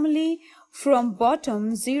uniformly from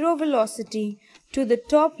bottom 0 velocity to the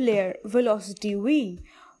top layer velocity v.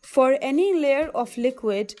 For any layer of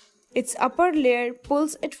liquid, its upper layer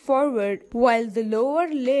pulls it forward while the lower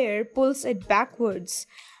layer pulls it backwards.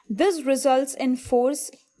 This results in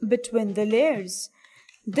force between the layers.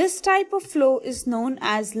 This type of flow is known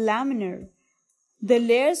as laminar. The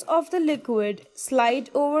layers of the liquid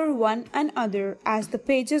slide over one another as the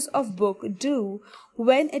pages of book do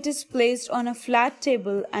when it is placed on a flat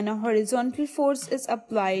table and a horizontal force is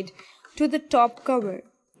applied to the top cover.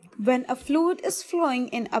 When a fluid is flowing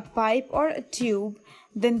in a pipe or a tube,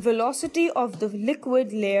 then velocity of the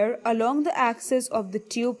liquid layer along the axis of the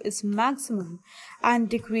tube is maximum and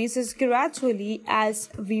decreases gradually as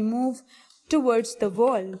we move towards the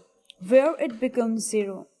wall, where it becomes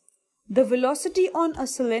 0. The velocity on a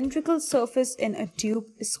cylindrical surface in a tube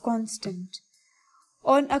is constant.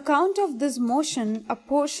 On account of this motion, a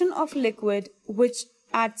portion of liquid which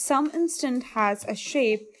at some instant has a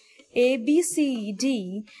shape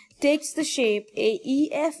ABCD takes the shape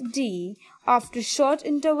AEFD after short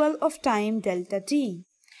interval of time delta t.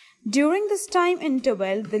 During this time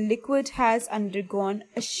interval, the liquid has undergone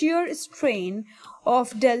a shear strain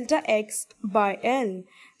of delta x by L,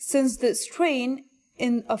 since the strain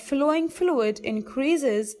in a flowing fluid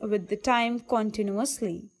increases with the time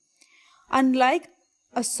continuously. Unlike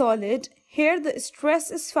a solid, here the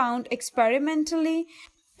stress is found experimentally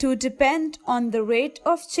to depend on the rate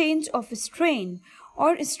of change of strain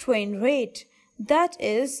or strain rate, that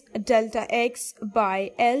is delta x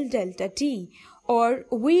by L delta t or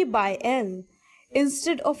V by L,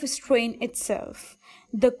 instead of strain itself.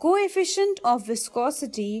 The coefficient of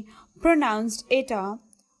viscosity, pronounced eta,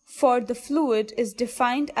 for the fluid is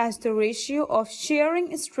defined as the ratio of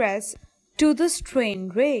shearing stress to the strain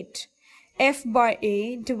rate. F by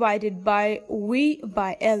A divided by V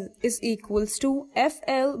by L is equals to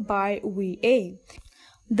FL by VA.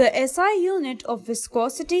 The SI unit of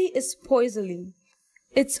viscosity is Poiseuille.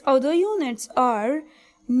 Its other units are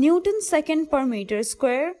Newton second per meter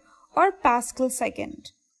square or Pascal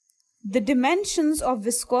second. The dimensions of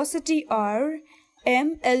viscosity are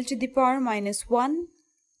mL to the power minus 1,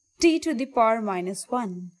 T to the power minus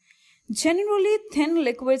 1. Generally, thin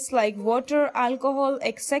liquids like water, alcohol,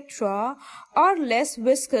 etc. are less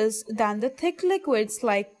viscous than the thick liquids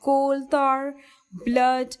like coal tar,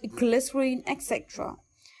 blood, glycerine, etc.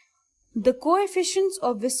 The coefficients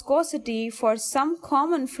of viscosity for some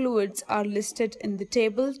common fluids are listed in the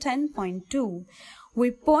table 10.2.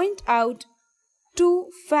 We point out two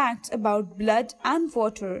facts about blood and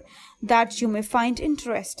water that you may find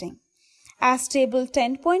interesting. As table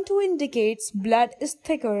 10.2 indicates, blood is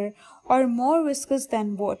thicker or more viscous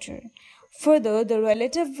than water. Further, the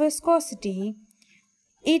relative viscosity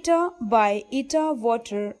eta by eta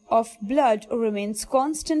water of blood remains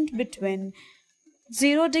constant between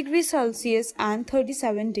 0 degrees Celsius and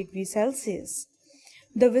 37 degrees Celsius.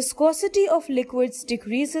 The viscosity of liquids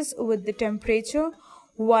decreases with the temperature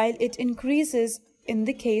while it increases in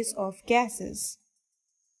the case of gases.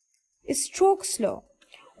 Stokes' law.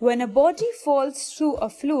 When a body falls through a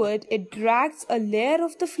fluid, it drags a layer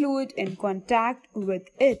of the fluid in contact with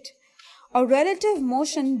it. A relative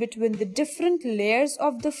motion between the different layers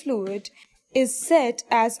of the fluid is set.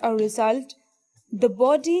 As a result, the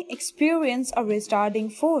body experiences a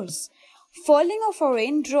retarding force. Falling of a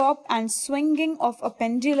raindrop and swinging of a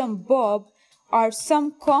pendulum bob are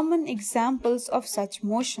some common examples of such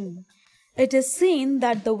motion. It is seen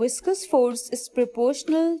that the viscous force is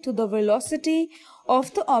proportional to the velocity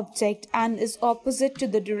of the object and is opposite to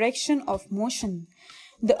the direction of motion.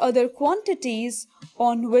 The other quantities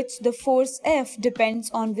on which the force F depends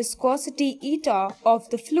on viscosity eta of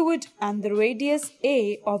the fluid and the radius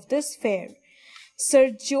A of the sphere.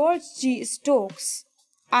 Sir George G. Stokes,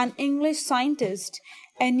 an English scientist,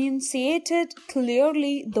 enunciated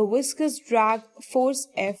clearly the viscous drag force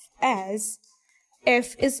F as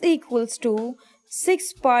F is equals to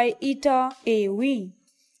 6 pi eta AV.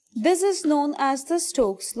 This is known as the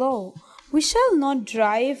Stokes' law. We shall not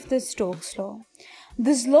drive the Stokes' law.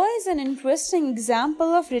 This law is an interesting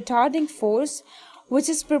example of retarding force which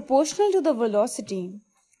is proportional to the velocity.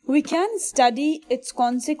 We can study its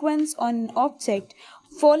consequence on an object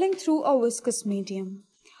falling through a viscous medium.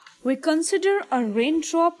 We consider a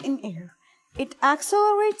raindrop in air. It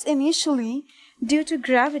accelerates initially due to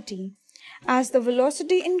gravity. As the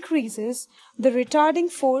velocity increases, the retarding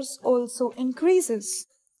force also increases.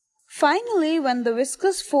 Finally, when the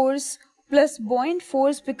viscous force plus buoyant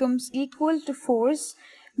force becomes equal to force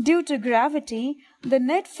due to gravity, the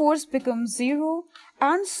net force becomes zero,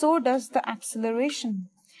 and so does the acceleration.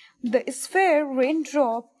 The sphere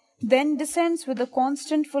raindrop then descends with a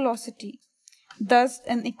constant velocity. Thus,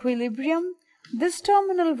 in equilibrium, this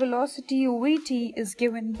terminal velocity Vt is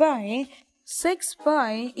given by 6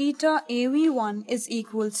 pi eta AV1 is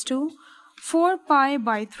equals to 4 pi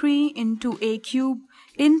by 3 into a cube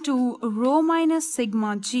into rho minus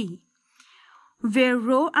sigma g, where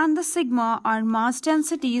rho and the sigma are mass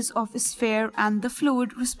densities of sphere and the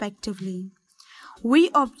fluid respectively.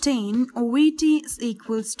 We obtain Vt is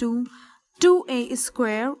equals to 2a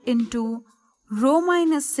square into rho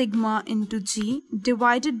minus sigma into g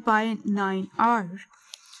divided by 9r.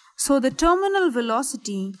 So the terminal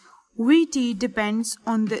velocity Vt depends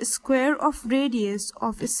on the square of radius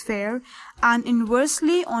of a sphere and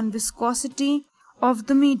inversely on viscosity of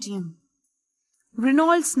the medium.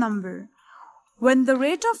 Reynolds number. When the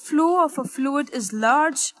rate of flow of a fluid is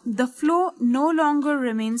large, the flow no longer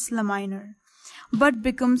remains laminar, but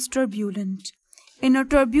becomes turbulent. In a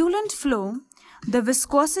turbulent flow, the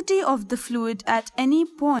viscosity of the fluid at any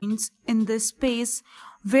points in the space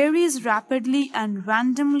varies rapidly and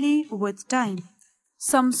randomly with time.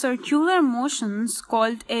 Some circular motions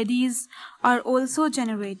called eddies are also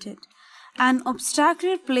generated. An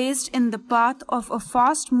obstacle placed in the path of a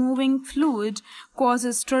fast-moving fluid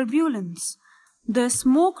causes turbulence. The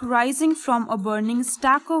smoke rising from a burning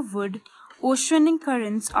stack of wood, oceanic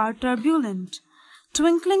currents are turbulent.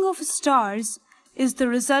 Twinkling of stars is the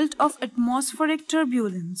result of atmospheric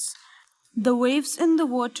turbulence. The waves in the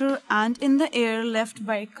water and in the air left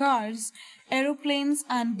by cars, aeroplanes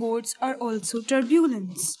and boats are also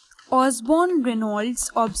turbulence. Osborne Reynolds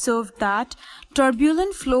observed that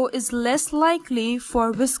turbulent flow is less likely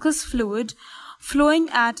for viscous fluid flowing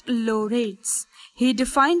at low rates. He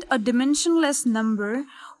defined a dimensionless number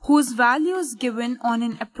whose value is given on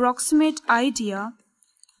an approximate idea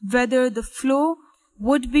whether the flow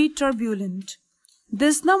would be turbulent.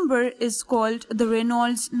 This number is called the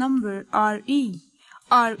Reynolds number, Re.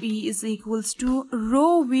 Re is equals to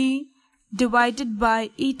rho v divided by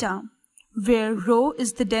eta, where rho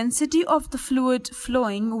is the density of the fluid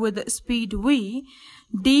flowing with the speed v,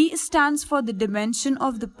 d stands for the dimension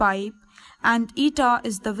of the pipe, and eta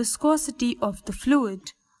is the viscosity of the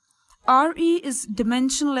fluid. Re is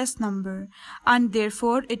dimensionless number, and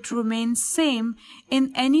therefore it remains same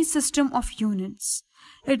in any system of units.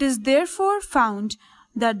 It is therefore found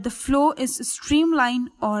that the flow is streamline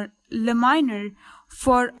or laminar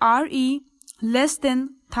for Re less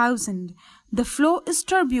than 1000. The flow is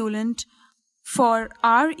turbulent for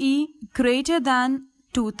Re greater than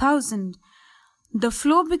 2000. The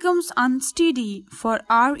flow becomes unsteady for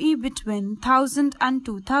Re between 1000 and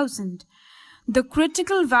 2000. The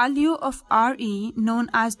critical value of Re, known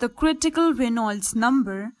as the critical Reynolds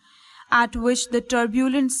number, at which the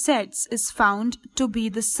turbulence sets, is found to be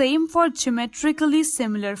the same for geometrically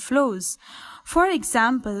similar flows. For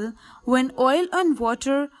example, when oil and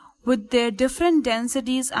water with their different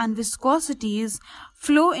densities and viscosities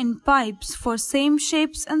flow in pipes for same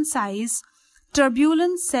shapes and size,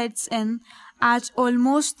 turbulence sets in at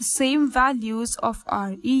almost the same values of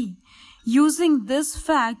Re. Using this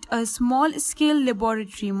fact, a small-scale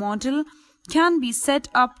laboratory model can be set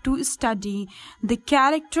up to study the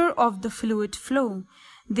character of the fluid flow.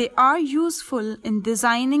 They are useful in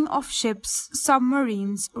designing of ships,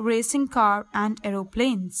 submarines, racing car, and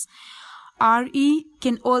aeroplanes. Re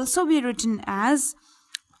can also be written as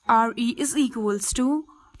Re is equals to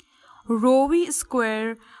rho v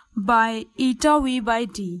square by eta v by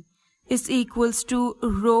d is equals to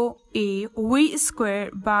rho a v square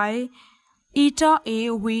by eta a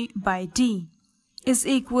v by d is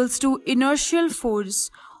equals to inertial force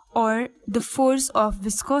or the force of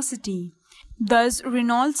viscosity. Thus,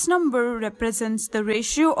 Reynolds number represents the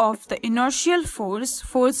ratio of the inertial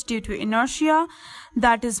force due to inertia,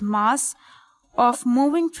 that is mass, of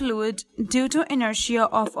moving fluid due to inertia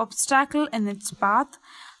of obstacle in its path,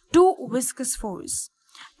 to viscous force.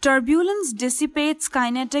 Turbulence dissipates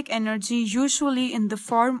kinetic energy usually in the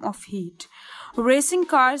form of heat. Racing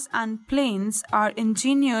cars and planes are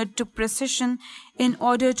engineered to precision in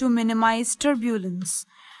order to minimize turbulence.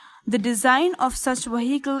 The design of such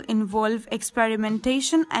vehicle involve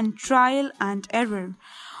experimentation and trial and error.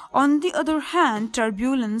 On the other hand,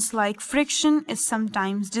 turbulence, like friction, is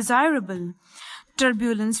sometimes desirable.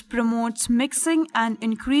 Turbulence promotes mixing and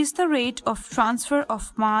increases the rate of transfer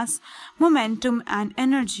of mass, momentum, and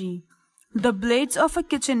energy. The blades of a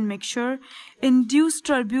kitchen mixture induce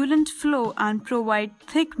turbulent flow and provide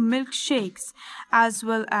thick milkshakes as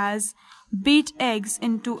well as beat eggs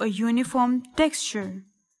into a uniform texture.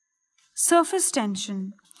 Surface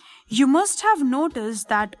tension. You must have noticed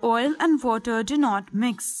that oil and water do not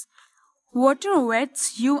mix. Water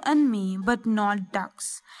wets you and me, but not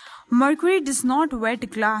ducks. Mercury does not wet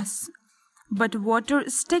glass, but water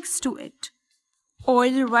sticks to it.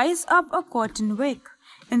 Oil rises up a cotton wick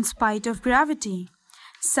in spite of gravity.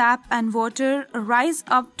 Sap and water rise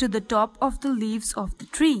up to the top of the leaves of the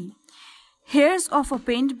tree. Hairs of a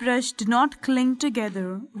paintbrush do not cling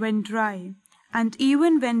together when dry, and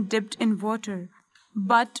even when dipped in water,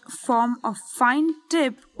 but form a fine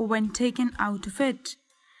tip when taken out of it.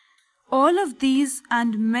 All of these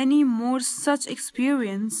and many more such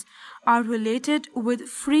experiences are related with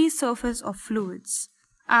free surface of fluids.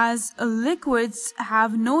 As liquids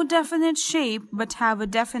have no definite shape but have a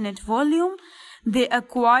definite volume, they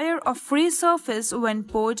acquire a free surface when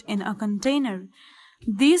poured in a container.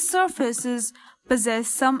 These surfaces possess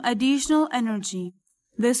some additional energy.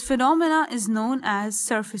 This phenomena is known as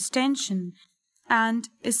surface tension and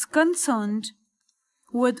is concerned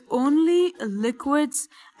with only liquids,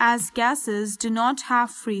 as gases do not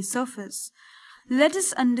have free surface. Let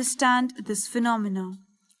us understand this phenomena.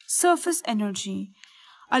 Surface energy.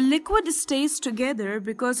 A liquid stays together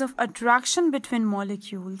because of attraction between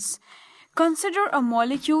molecules. Consider a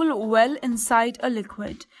molecule well inside a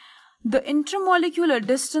liquid. The intermolecular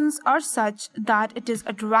distance are such that it is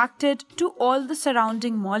attracted to all the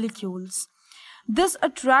surrounding molecules. This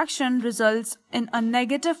attraction results in a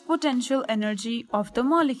negative potential energy of the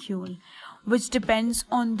molecule, which depends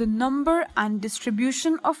on the number and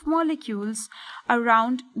distribution of molecules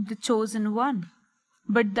around the chosen one.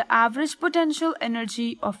 But the average potential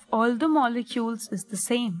energy of all the molecules is the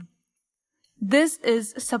same. This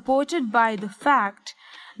is supported by the fact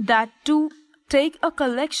that to take a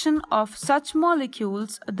collection of such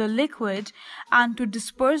molecules, the liquid, and to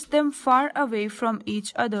disperse them far away from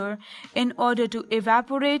each other in order to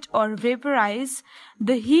evaporate or vaporize,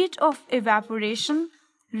 the heat of evaporation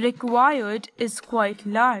required is quite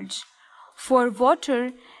large. For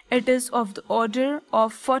water, it is of the order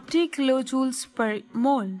of 40 kilojoules per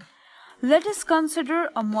mole. Let us consider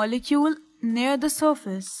a molecule near the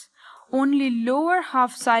surface. Only lower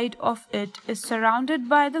half side of it is surrounded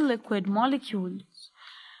by the liquid molecules.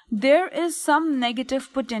 There is some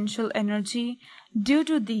negative potential energy due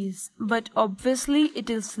to these, but obviously it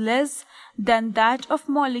is less than that of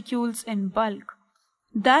molecules in bulk.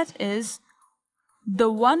 That is,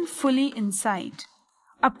 the one fully inside.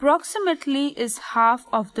 Approximately is half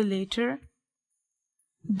of the latter.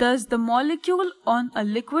 Does the molecule on a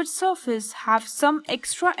liquid surface have some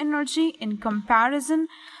extra energy in comparison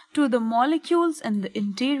to the molecules in the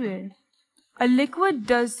interior? A liquid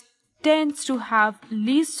tends to have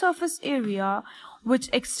least surface area which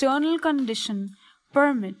external condition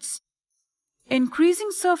permits.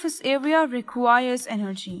 Increasing surface area requires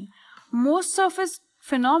energy. Most surface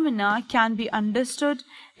phenomena can be understood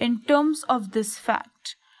in terms of this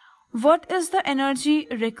fact. What is the energy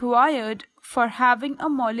required for having a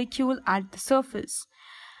molecule at the surface?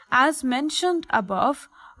 As mentioned above,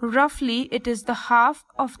 roughly it is the half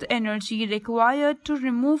of the energy required to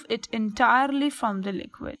remove it entirely from the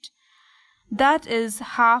liquid. That is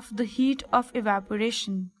half the heat of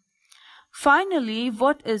evaporation. Finally,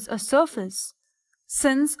 what is a surface?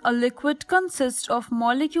 Since a liquid consists of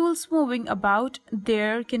molecules moving about,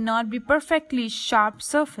 there cannot be perfectly sharp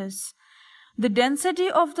surface. The density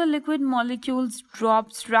of the liquid molecules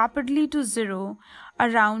drops rapidly to zero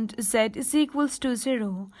around Z is equals to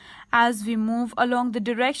 0 as we move along the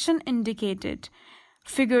direction indicated,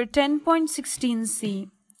 figure 10.16c,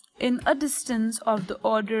 in a distance of the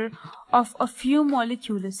order of a few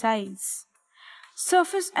molecular size.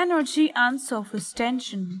 Surface energy and surface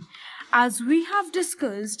tension. As we have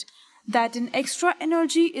discussed that an extra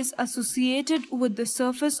energy is associated with the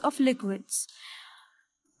surface of liquids.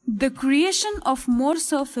 The creation of more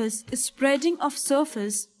surface is spreading of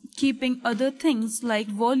surface, keeping other things like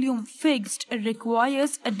volume fixed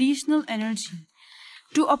requires additional energy.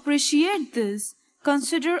 To appreciate this,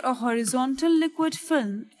 consider a horizontal liquid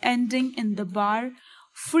film ending in the bar,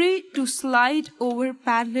 free to slide over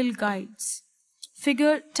parallel guides.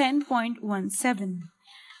 Figure 10.17.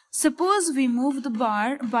 Suppose we move the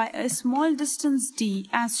bar by a small distance d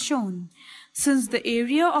as shown. Since the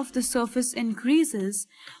area of the surface increases,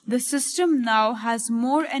 the system now has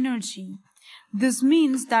more energy. This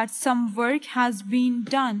means that some work has been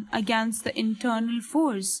done against the internal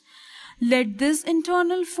force. Let this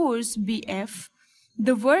internal force be F.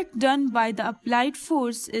 The work done by the applied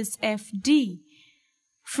force is Fd.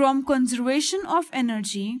 From conservation of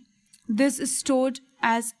energy, this is stored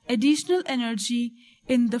as additional energy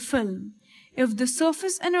in the film. If the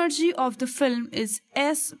surface energy of the film is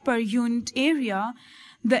S per unit area,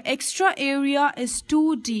 the extra area is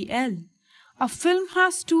 2dl. A film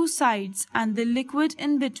has two sides and the liquid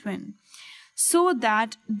in between, so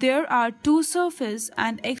that there are two surfaces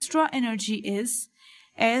and extra energy is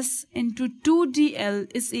S into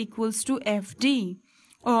 2dl is equals to Fd,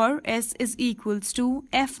 or S is equals to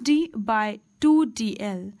Fd by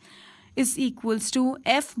 2dl is equals to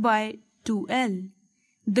F by 2l.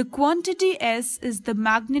 The quantity S is the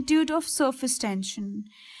magnitude of surface tension.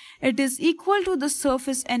 It is equal to the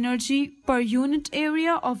surface energy per unit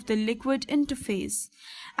area of the liquid interface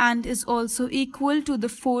and is also equal to the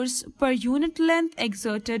force per unit length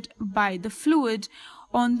exerted by the fluid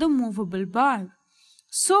on the movable bar.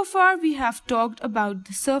 So far we have talked about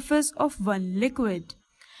the surface of one liquid.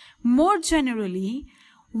 More generally,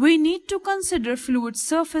 we need to consider fluid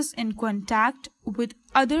surface in contact with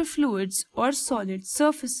other fluids or solid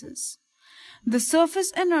surfaces. The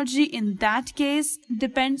surface energy in that case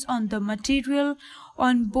depends on the material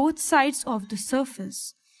on both sides of the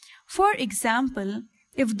surface. For example,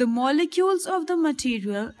 if the molecules of the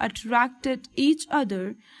material attracted each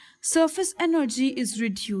other, surface energy is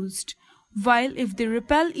reduced, while if they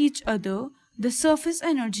repel each other, the surface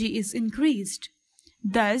energy is increased.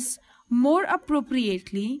 Thus, more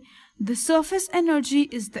appropriately, the surface energy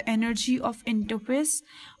is the energy of interface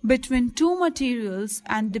between two materials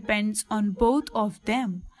and depends on both of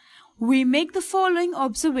them. We make the following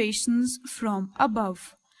observations from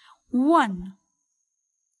above. 1.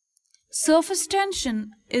 Surface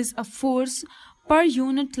tension is a force per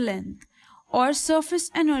unit length or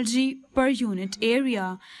surface energy per unit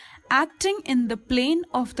area acting in the plane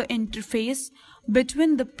of the interface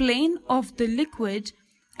between the plane of the liquid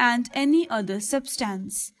and any other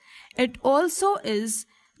substance. It also is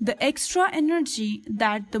the extra energy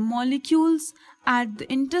that the molecules at the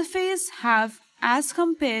interface have as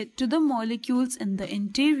compared to the molecules in the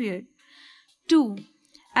interior. 2.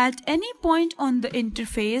 At any point on the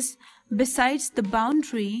interface besides the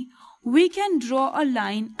boundary, we can draw a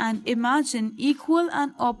line and imagine equal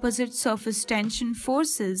and opposite surface tension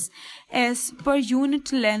forces S per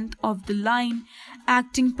unit length of the line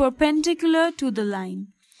acting perpendicular to the line.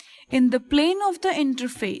 In the plane of the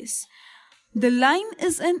interface, the line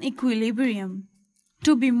is in equilibrium.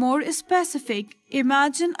 To be more specific,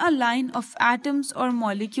 imagine a line of atoms or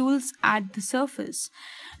molecules at the surface.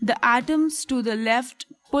 The atoms to the left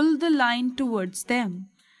pull the line towards them.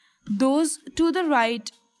 Those to the right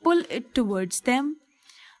pull it towards them.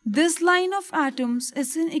 This line of atoms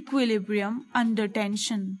is in equilibrium under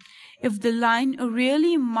tension if the line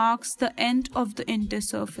really marks the end of the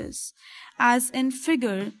intersurface, as in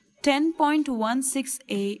figure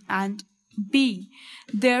 10.16a and b.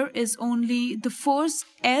 There is only the force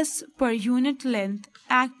S per unit length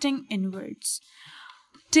acting inwards.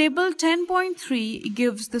 Table 10.3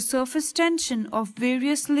 gives the surface tension of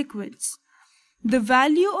various liquids. The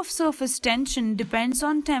value of surface tension depends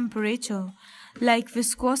on temperature. Like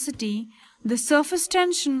viscosity, the surface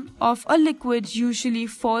tension of a liquid usually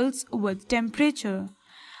falls with temperature.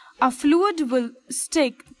 A fluid will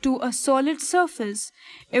stick to a solid surface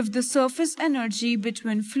if the surface energy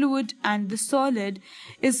between fluid and the solid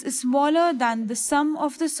is smaller than the sum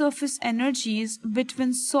of the surface energies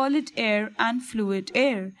between solid air and fluid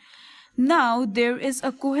air. Now there is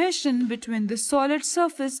a cohesion between the solid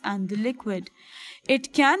surface and the liquid.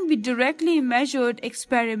 It can be directly measured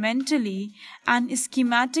experimentally and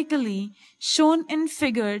schematically, shown in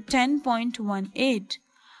figure 10.18.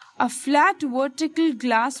 A flat vertical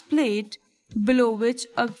glass plate below which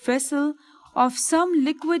a vessel of some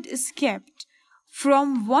liquid is kept.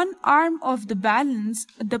 From one arm of the balance,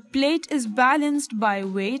 the plate is balanced by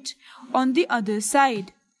weight on the other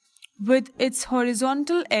side, with its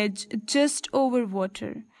horizontal edge just over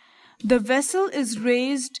water. The vessel is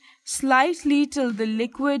raised slightly till the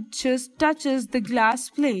liquid just touches the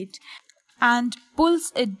glass plate and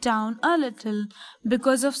pulls it down a little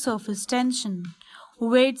because of surface tension.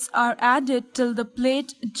 Weights are added till the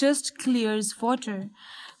plate just clears water.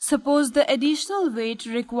 Suppose the additional weight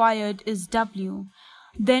required is W.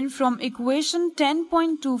 Then from equation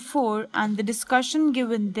 10.24 and the discussion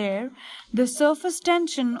given there, the surface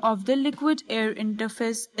tension of the liquid-air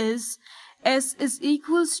interface is S is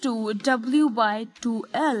equals to W by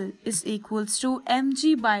 2L is equals to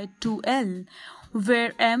mg by 2L,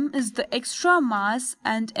 where m is the extra mass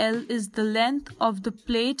and L is the length of the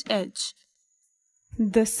plate edge.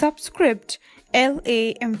 The subscript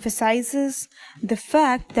LA emphasizes the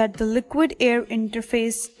fact that the liquid-air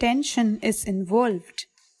interface tension is involved.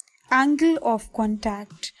 Angle of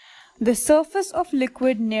contact. The surface of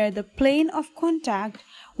liquid near the plane of contact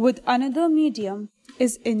with another medium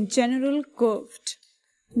is in general curved.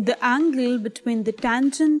 The angle between the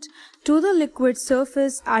tangent to the liquid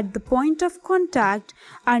surface at the point of contact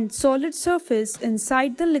and solid surface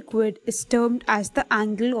inside the liquid is termed as the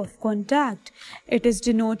angle of contact. It is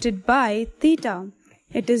denoted by theta.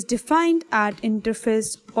 It is defined at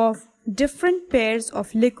interface of different pairs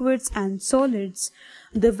of liquids and solids.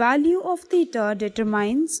 The value of theta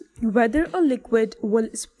determines whether a liquid will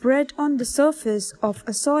spread on the surface of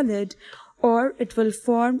a solid or it will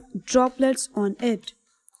form droplets on it.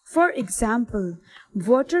 For example,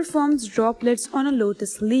 water forms droplets on a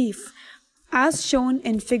lotus leaf, as shown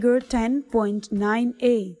in figure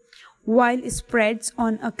 10.9a, while spreads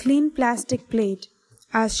on a clean plastic plate,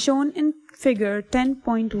 as shown in figure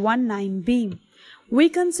 10.19b. We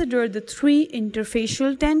consider the three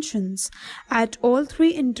interfacial tensions at all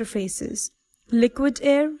three interfaces: liquid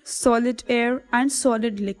air, solid air, and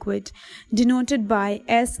solid liquid, denoted by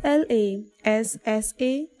SLA,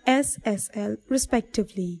 SSA, SSL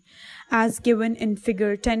respectively, as given in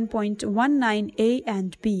figure 10.19a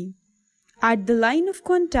and b. At the line of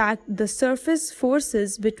contact, the surface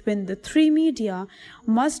forces between the three media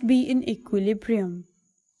must be in equilibrium.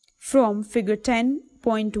 From figure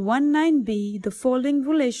 10.19b, the following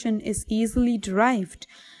relation is easily derived.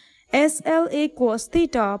 SLA cos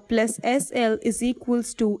theta plus SL is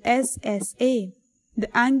equals to SSA.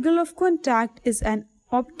 The angle of contact is an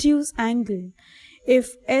obtuse angle.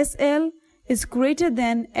 If SL is greater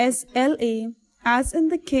than SLA, as in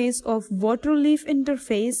the case of water leaf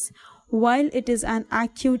interface, while it is an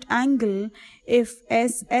acute angle if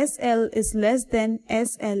SSL is less than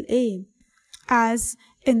SLA, as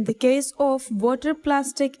in the case of water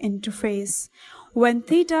plastic interface. When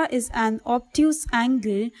theta is an obtuse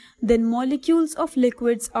angle, then molecules of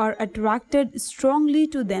liquids are attracted strongly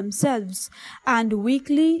to themselves and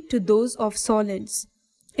weakly to those of solids.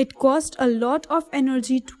 It costs a lot of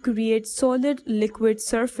energy to create solid-liquid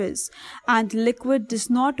surface, and liquid does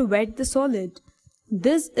not wet the solid.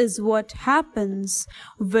 This is what happens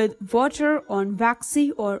with water on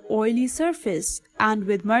waxy or oily surface and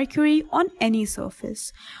with mercury on any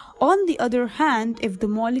surface. On the other hand, if the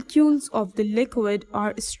molecules of the liquid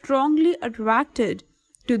are strongly attracted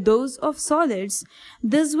to those of solids,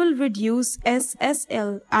 this will reduce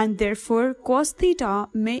SSL and therefore cos theta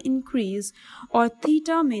may increase or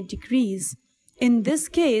theta may decrease. In this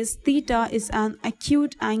case, theta is an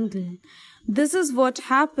acute angle. This is what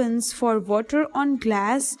happens for water on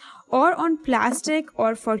glass or on plastic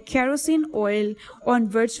or for kerosene oil on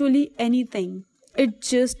virtually anything. It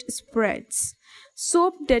just spreads.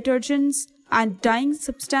 Soap, detergents, and dyeing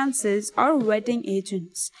substances are wetting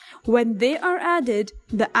agents. When they are added,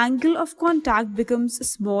 the angle of contact becomes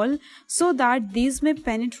small so that these may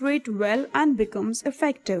penetrate well and becomes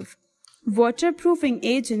effective. Waterproofing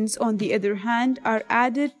agents, on the other hand, are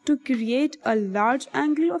added to create a large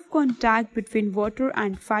angle of contact between water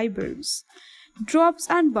and fibers. Drops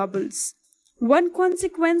and bubbles. One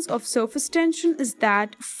consequence of surface tension is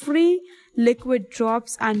that free liquid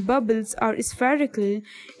drops and bubbles are spherical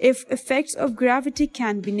if effects of gravity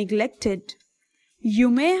can be neglected.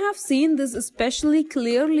 You may have seen this especially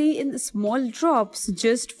clearly in small drops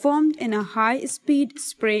just formed in a high-speed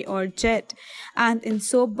spray or jet, and in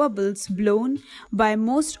soap bubbles blown by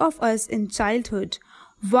most of us in childhood.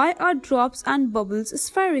 Why are drops and bubbles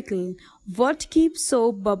spherical? What keeps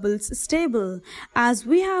soap bubbles stable? As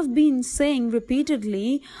we have been saying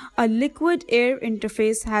repeatedly, a liquid-air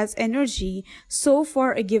interface has energy, so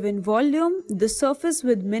for a given volume, the surface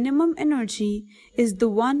with minimum energy is the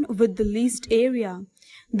one with the least area.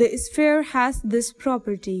 The sphere has this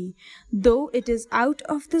property, though it is out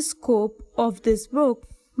of the scope of this book,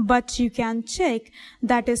 but you can check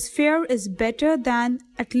that a sphere is better than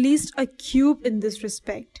at least a cube in this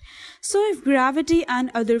respect. So if gravity and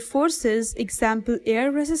other forces, example air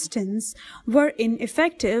resistance, were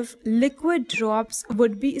ineffective, liquid drops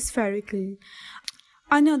would be spherical.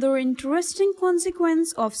 Another interesting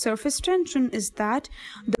consequence of surface tension is that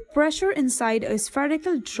the pressure inside a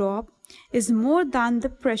spherical drop is more than the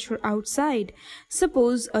pressure outside.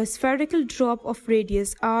 Suppose a spherical drop of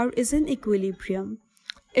radius r is in equilibrium.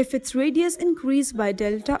 If its radius increases by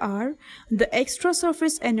delta r, the extra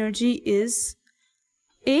surface energy is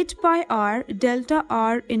 8 pi r delta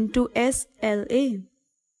r into SLA.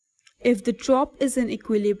 If the drop is in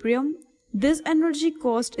equilibrium, this energy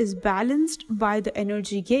cost is balanced by the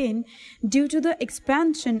energy gain due to the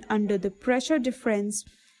expansion under the pressure difference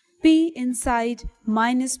P inside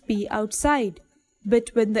minus P outside.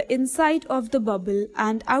 Between the inside of the bubble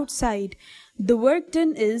and outside, the work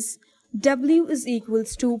done is W is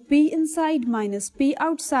equals to P inside minus P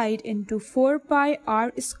outside into 4 pi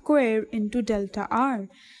r square into delta r,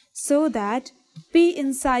 so that P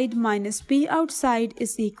inside minus P outside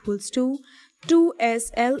is equals to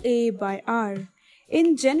 2SLA by r.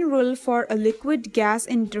 In general, for a liquid-gas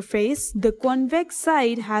interface, the convex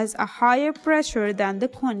side has a higher pressure than the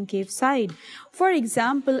concave side. For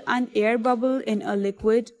example, an air bubble in a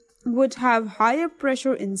liquid would have higher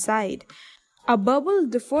pressure inside. A bubble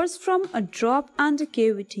differs from a drop and a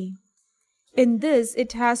cavity. In this,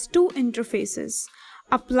 it has two interfaces.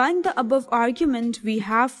 Applying the above argument we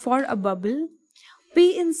have for a bubble,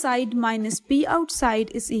 P inside minus P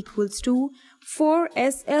outside is equals to 4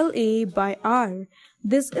 SLA by R.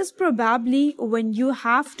 This is probably when you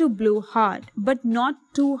have to blow hard, but not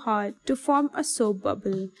too hard to form a soap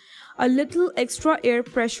bubble. A little extra air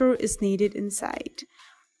pressure is needed inside.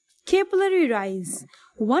 Capillary rise.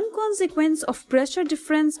 One consequence of pressure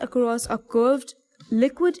difference across a curved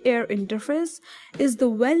liquid-air interface is the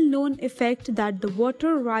well-known effect that the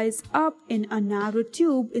water rises up in a narrow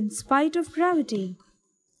tube in spite of gravity.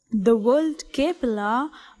 The word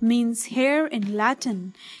capilla means hair in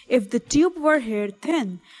Latin. If the tube were hair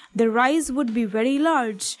thin, the rise would be very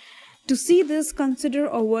large. To see this, consider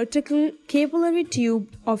a vertical capillary tube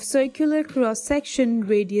of circular cross-section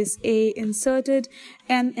radius A inserted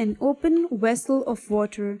in an open vessel of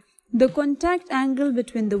water. The contact angle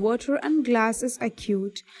between the water and glass is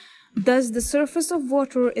acute. Thus, the surface of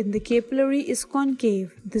water in the capillary is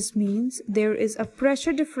concave. This means there is a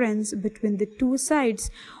pressure difference between the two sides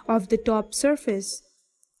of the top surface.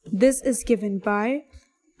 This is given by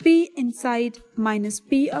P inside minus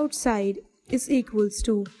P outside is equals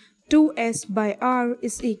to 2S by R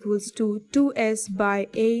is equals to 2S by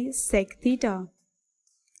A sec theta.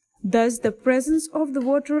 Thus, the presence of the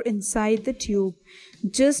water inside the tube,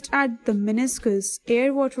 just at the meniscus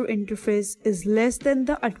air-water interface, is less than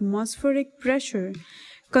the atmospheric pressure.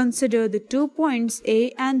 Consider the 2 points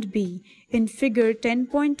A and B in figure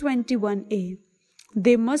 10.21a.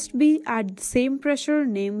 They must be at the same pressure,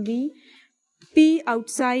 namely P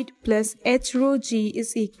outside plus H rho G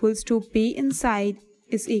is equals to P inside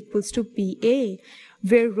is equals to PA,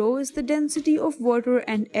 where rho is the density of water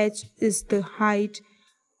and H is the height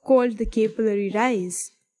called the capillary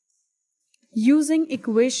rise. Using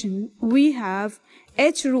equation, we have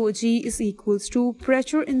H rho G is equals to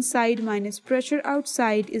pressure inside minus pressure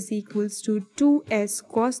outside is equals to 2S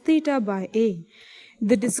cos theta by A.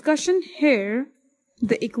 The discussion here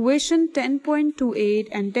The equation 10.28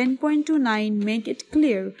 and 10.29 make it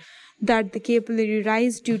clear that the capillary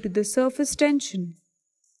rise due to the surface tension.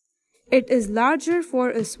 It is larger for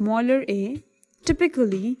a smaller a.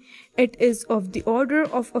 Typically, it is of the order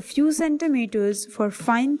of a few centimeters for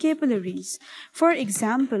fine capillaries. For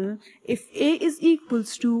example, if A is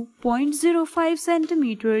equals to 0.05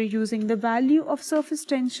 centimeter using the value of surface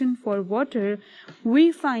tension for water,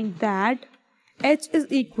 we find that H is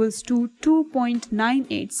equals to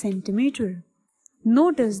 2.98 centimeter.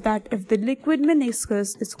 Notice that if the liquid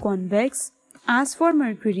meniscus is convex, as for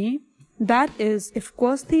mercury, that is, if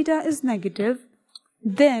cos theta is negative,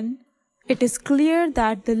 then it is clear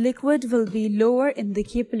that the liquid will be lower in the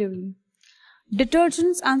capillary.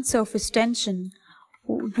 Detergents and surface tension.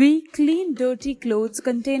 We clean dirty clothes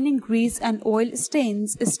containing grease and oil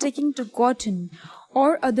stains sticking to cotton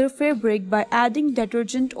or other fabric by adding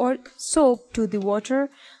detergent or soap to the water,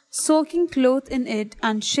 soaking cloth in it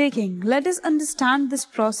and shaking. Let us understand this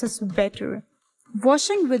process better.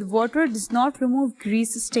 Washing with water does not remove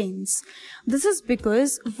grease stains. This is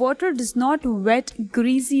because water does not wet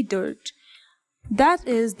greasy dirt. That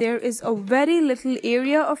is, there is a very little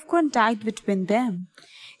area of contact between them.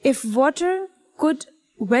 If water could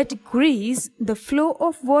wet grease, the flow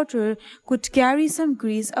of water could carry some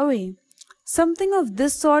grease away. Something of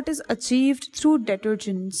this sort is achieved through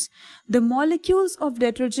detergents. The molecules of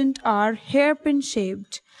detergent are hairpin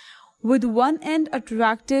shaped, with one end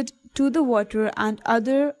attracted to the water and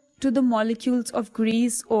other to the molecules of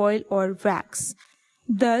grease, oil or wax,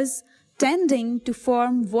 thus tending to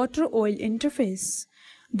form water-oil interface.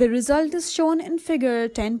 The result is shown in figure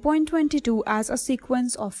 10.22 as a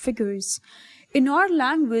sequence of figures. In our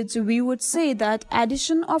language, we would say that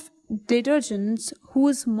addition of detergents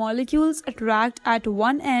whose molecules attract at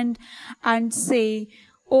one end and say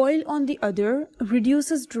oil on the other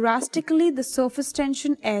reduces drastically the surface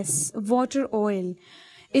tension S, water-oil.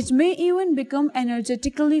 It may even become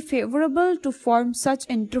energetically favorable to form such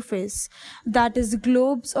interface, that is,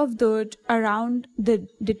 globes of dirt around the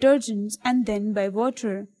detergents and then by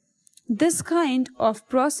water. This kind of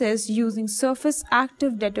process using surface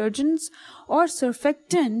active detergents or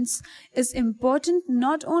surfactants is important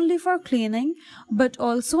not only for cleaning but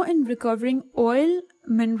also in recovering oil,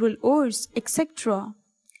 mineral ores, etc.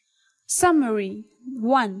 Summary.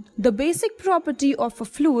 1. The basic property of a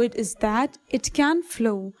fluid is that it can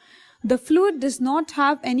flow. The fluid does not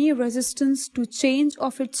have any resistance to change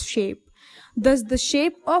of its shape. Thus, the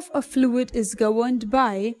shape of a fluid is governed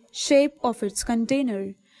by shape of its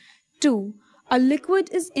container. 2. A liquid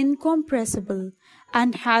is incompressible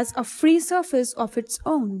and has a free surface of its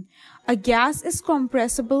own. A gas is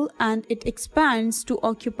compressible and it expands to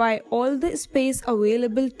occupy all the space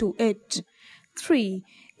available to it. 3.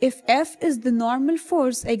 If F is the normal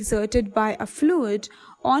force exerted by a fluid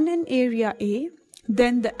on an area A,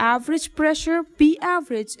 then the average pressure P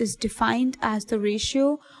average is defined as the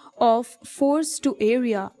ratio of force to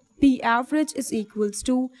area. P average is equals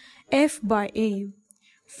to F by A.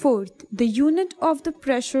 Fourth, the unit of the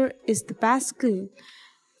pressure is the Pascal.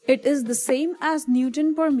 It is the same as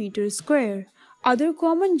Newton per meter square. Other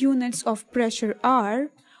common units of pressure are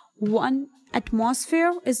 1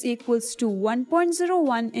 atmosphere is equals to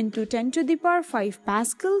 1.01 into 10 to the power 5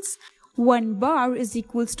 pascals. 1 bar is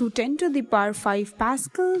equals to 10 to the power 5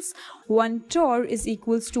 pascals. 1 torr is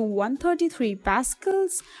equals to 133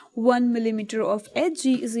 pascals. 1 millimeter of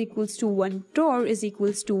Hg is equals to 1 torr is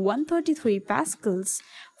equals to 133 pascals.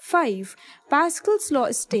 5. Pascal's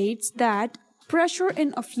law states that pressure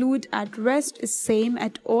in a fluid at rest is same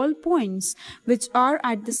at all points which are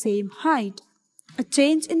at the same height. A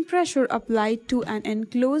change in pressure applied to an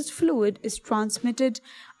enclosed fluid is transmitted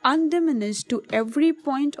undiminished to every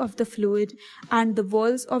point of the fluid and the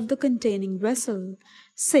walls of the containing vessel.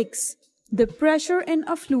 6. The pressure in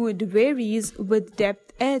a fluid varies with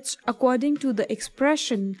depth h according to the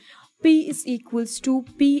expression P is equals to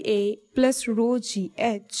PA plus rho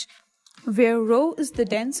GH, where rho is the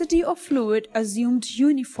density of fluid assumed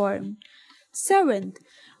uniform. 7th,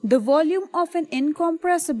 the volume of an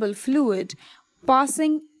incompressible fluid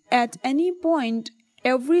passing at any point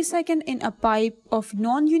every second in a pipe of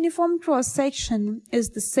non-uniform cross-section is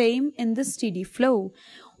the same in the steady flow.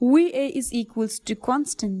 VA is equals to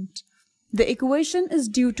constant. The equation is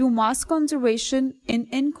due to mass conservation in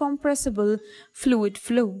incompressible fluid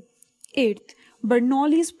flow. 8th,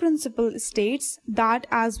 Bernoulli's principle states that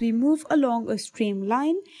as we move along a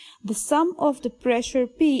streamline, the sum of the pressure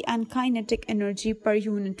P and kinetic energy per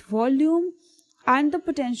unit volume and the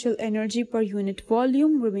potential energy per unit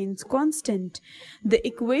volume remains constant. The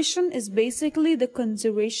equation is basically the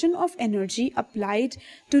conservation of energy applied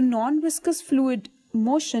to non-viscous fluid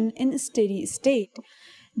motion in steady state.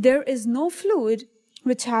 There is no fluid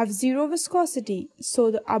which have zero viscosity, so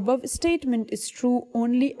the above statement is true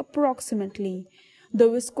only approximately. The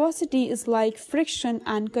viscosity is like friction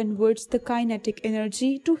and converts the kinetic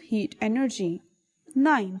energy to heat energy.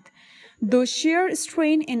 Ninth, though shear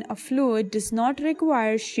strain in a fluid does not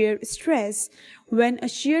require shear stress, when a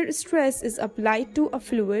shear stress is applied to a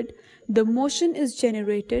fluid, the motion is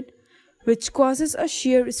generated, which causes a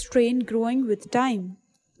shear strain growing with time.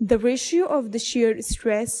 The ratio of the shear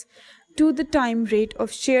stress to the time rate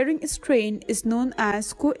of shearing strain is known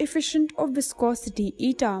as coefficient of viscosity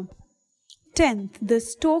eta. 10th, the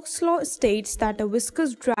Stokes' law states that a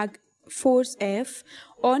viscous drag force F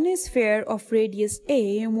on a sphere of radius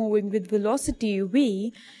a moving with velocity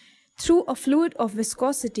v through a fluid of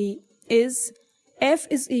viscosity is F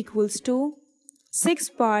is equals to 6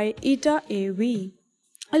 pi eta AV.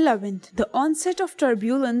 11th, the onset of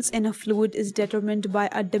turbulence in a fluid is determined by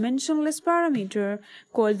a dimensionless parameter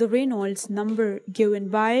called the Reynolds number, given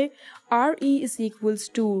by Re is equals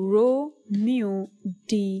to rho mu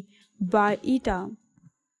d by eta.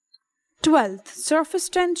 12th, surface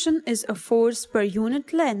tension is a force per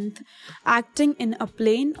unit length acting in a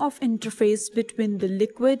plane of interface between the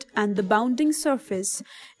liquid and the bounding surface.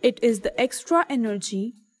 It is the extra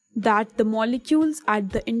energy that the molecules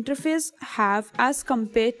at the interface have as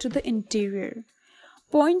compared to the interior.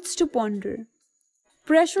 Points to ponder.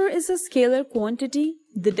 Pressure is a scalar quantity.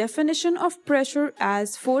 The definition of pressure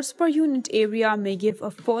as force per unit area may give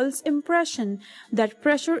a false impression that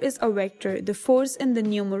pressure is a vector. The force in the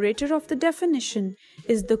numerator of the definition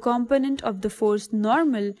is the component of the force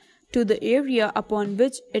normal to the area upon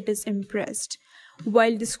which it is impressed.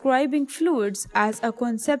 While describing fluids as a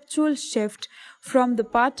conceptual shift from the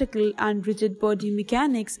particle and rigid body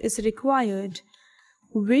mechanics is required,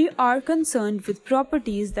 we are concerned with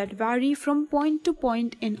properties that vary from point to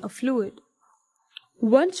point in a fluid.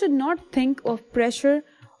 One should not think of pressure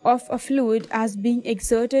of a fluid as being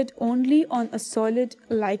exerted only on a solid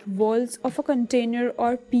like walls of a container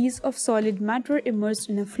or piece of solid matter immersed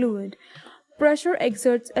in a fluid. Pressure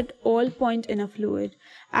exerts at all points in a fluid.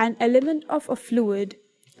 An element of a fluid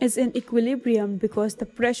is in equilibrium because the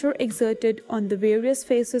pressure exerted on the various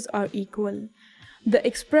faces are equal. The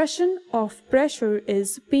expression of pressure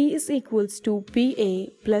is P is equals to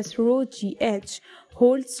PA plus rho GH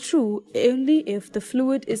holds true only if the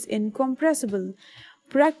fluid is incompressible.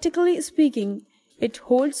 Practically speaking, it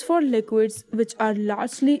holds for liquids which are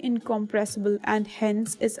largely incompressible and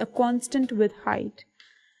hence is a constant with height.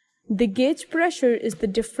 The gauge pressure is the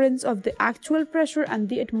difference of the actual pressure and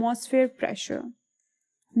the atmosphere pressure.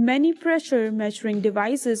 Many pressure measuring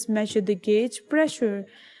devices measure the gauge pressure.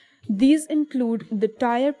 These include the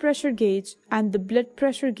tire pressure gauge and the blood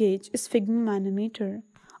pressure gauge sphygmomanometer.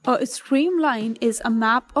 A streamline is a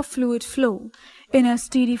map of fluid flow. In a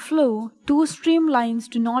steady flow, two streamlines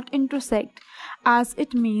do not intersect, as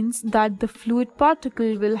it means that the fluid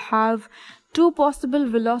particle will have two possible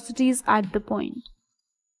velocities at the point.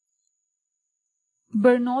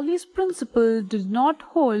 Bernoulli's principle does not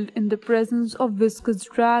hold in the presence of viscous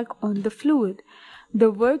drag on the fluid. The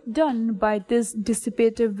work done by this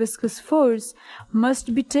dissipative viscous force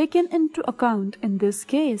must be taken into account in this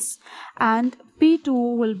case, and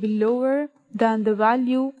P2 will be lower than the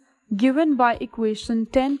value given by equation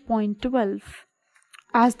 10.12.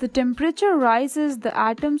 As the temperature rises, the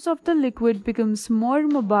atoms of the liquid becomes more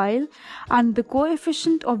mobile and the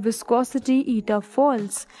coefficient of viscosity eta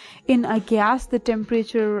falls. In a gas, the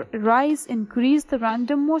temperature rise increases the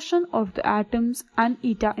random motion of the atoms and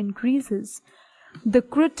eta increases. The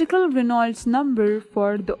critical Reynolds number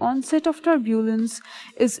for the onset of turbulence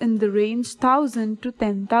is in the range 1000 to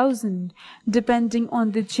 10,000, depending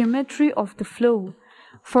on the geometry of the flow.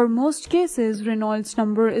 For most cases, Reynolds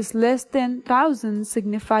number is less than 1000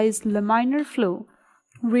 signifies laminar flow.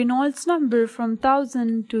 Reynolds number from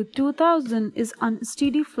 1000 to 2000 is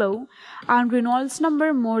unsteady flow, and Reynolds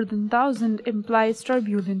number more than 1000 implies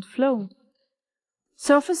turbulent flow.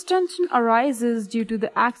 Surface tension arises due to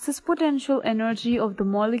the excess potential energy of the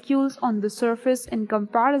molecules on the surface in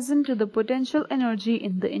comparison to the potential energy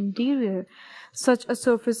in the interior. Such a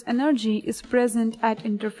surface energy is present at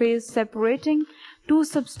interface separating two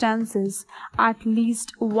substances, at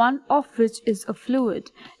least one of which is a fluid.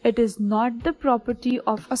 It is not the property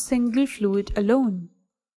of a single fluid alone.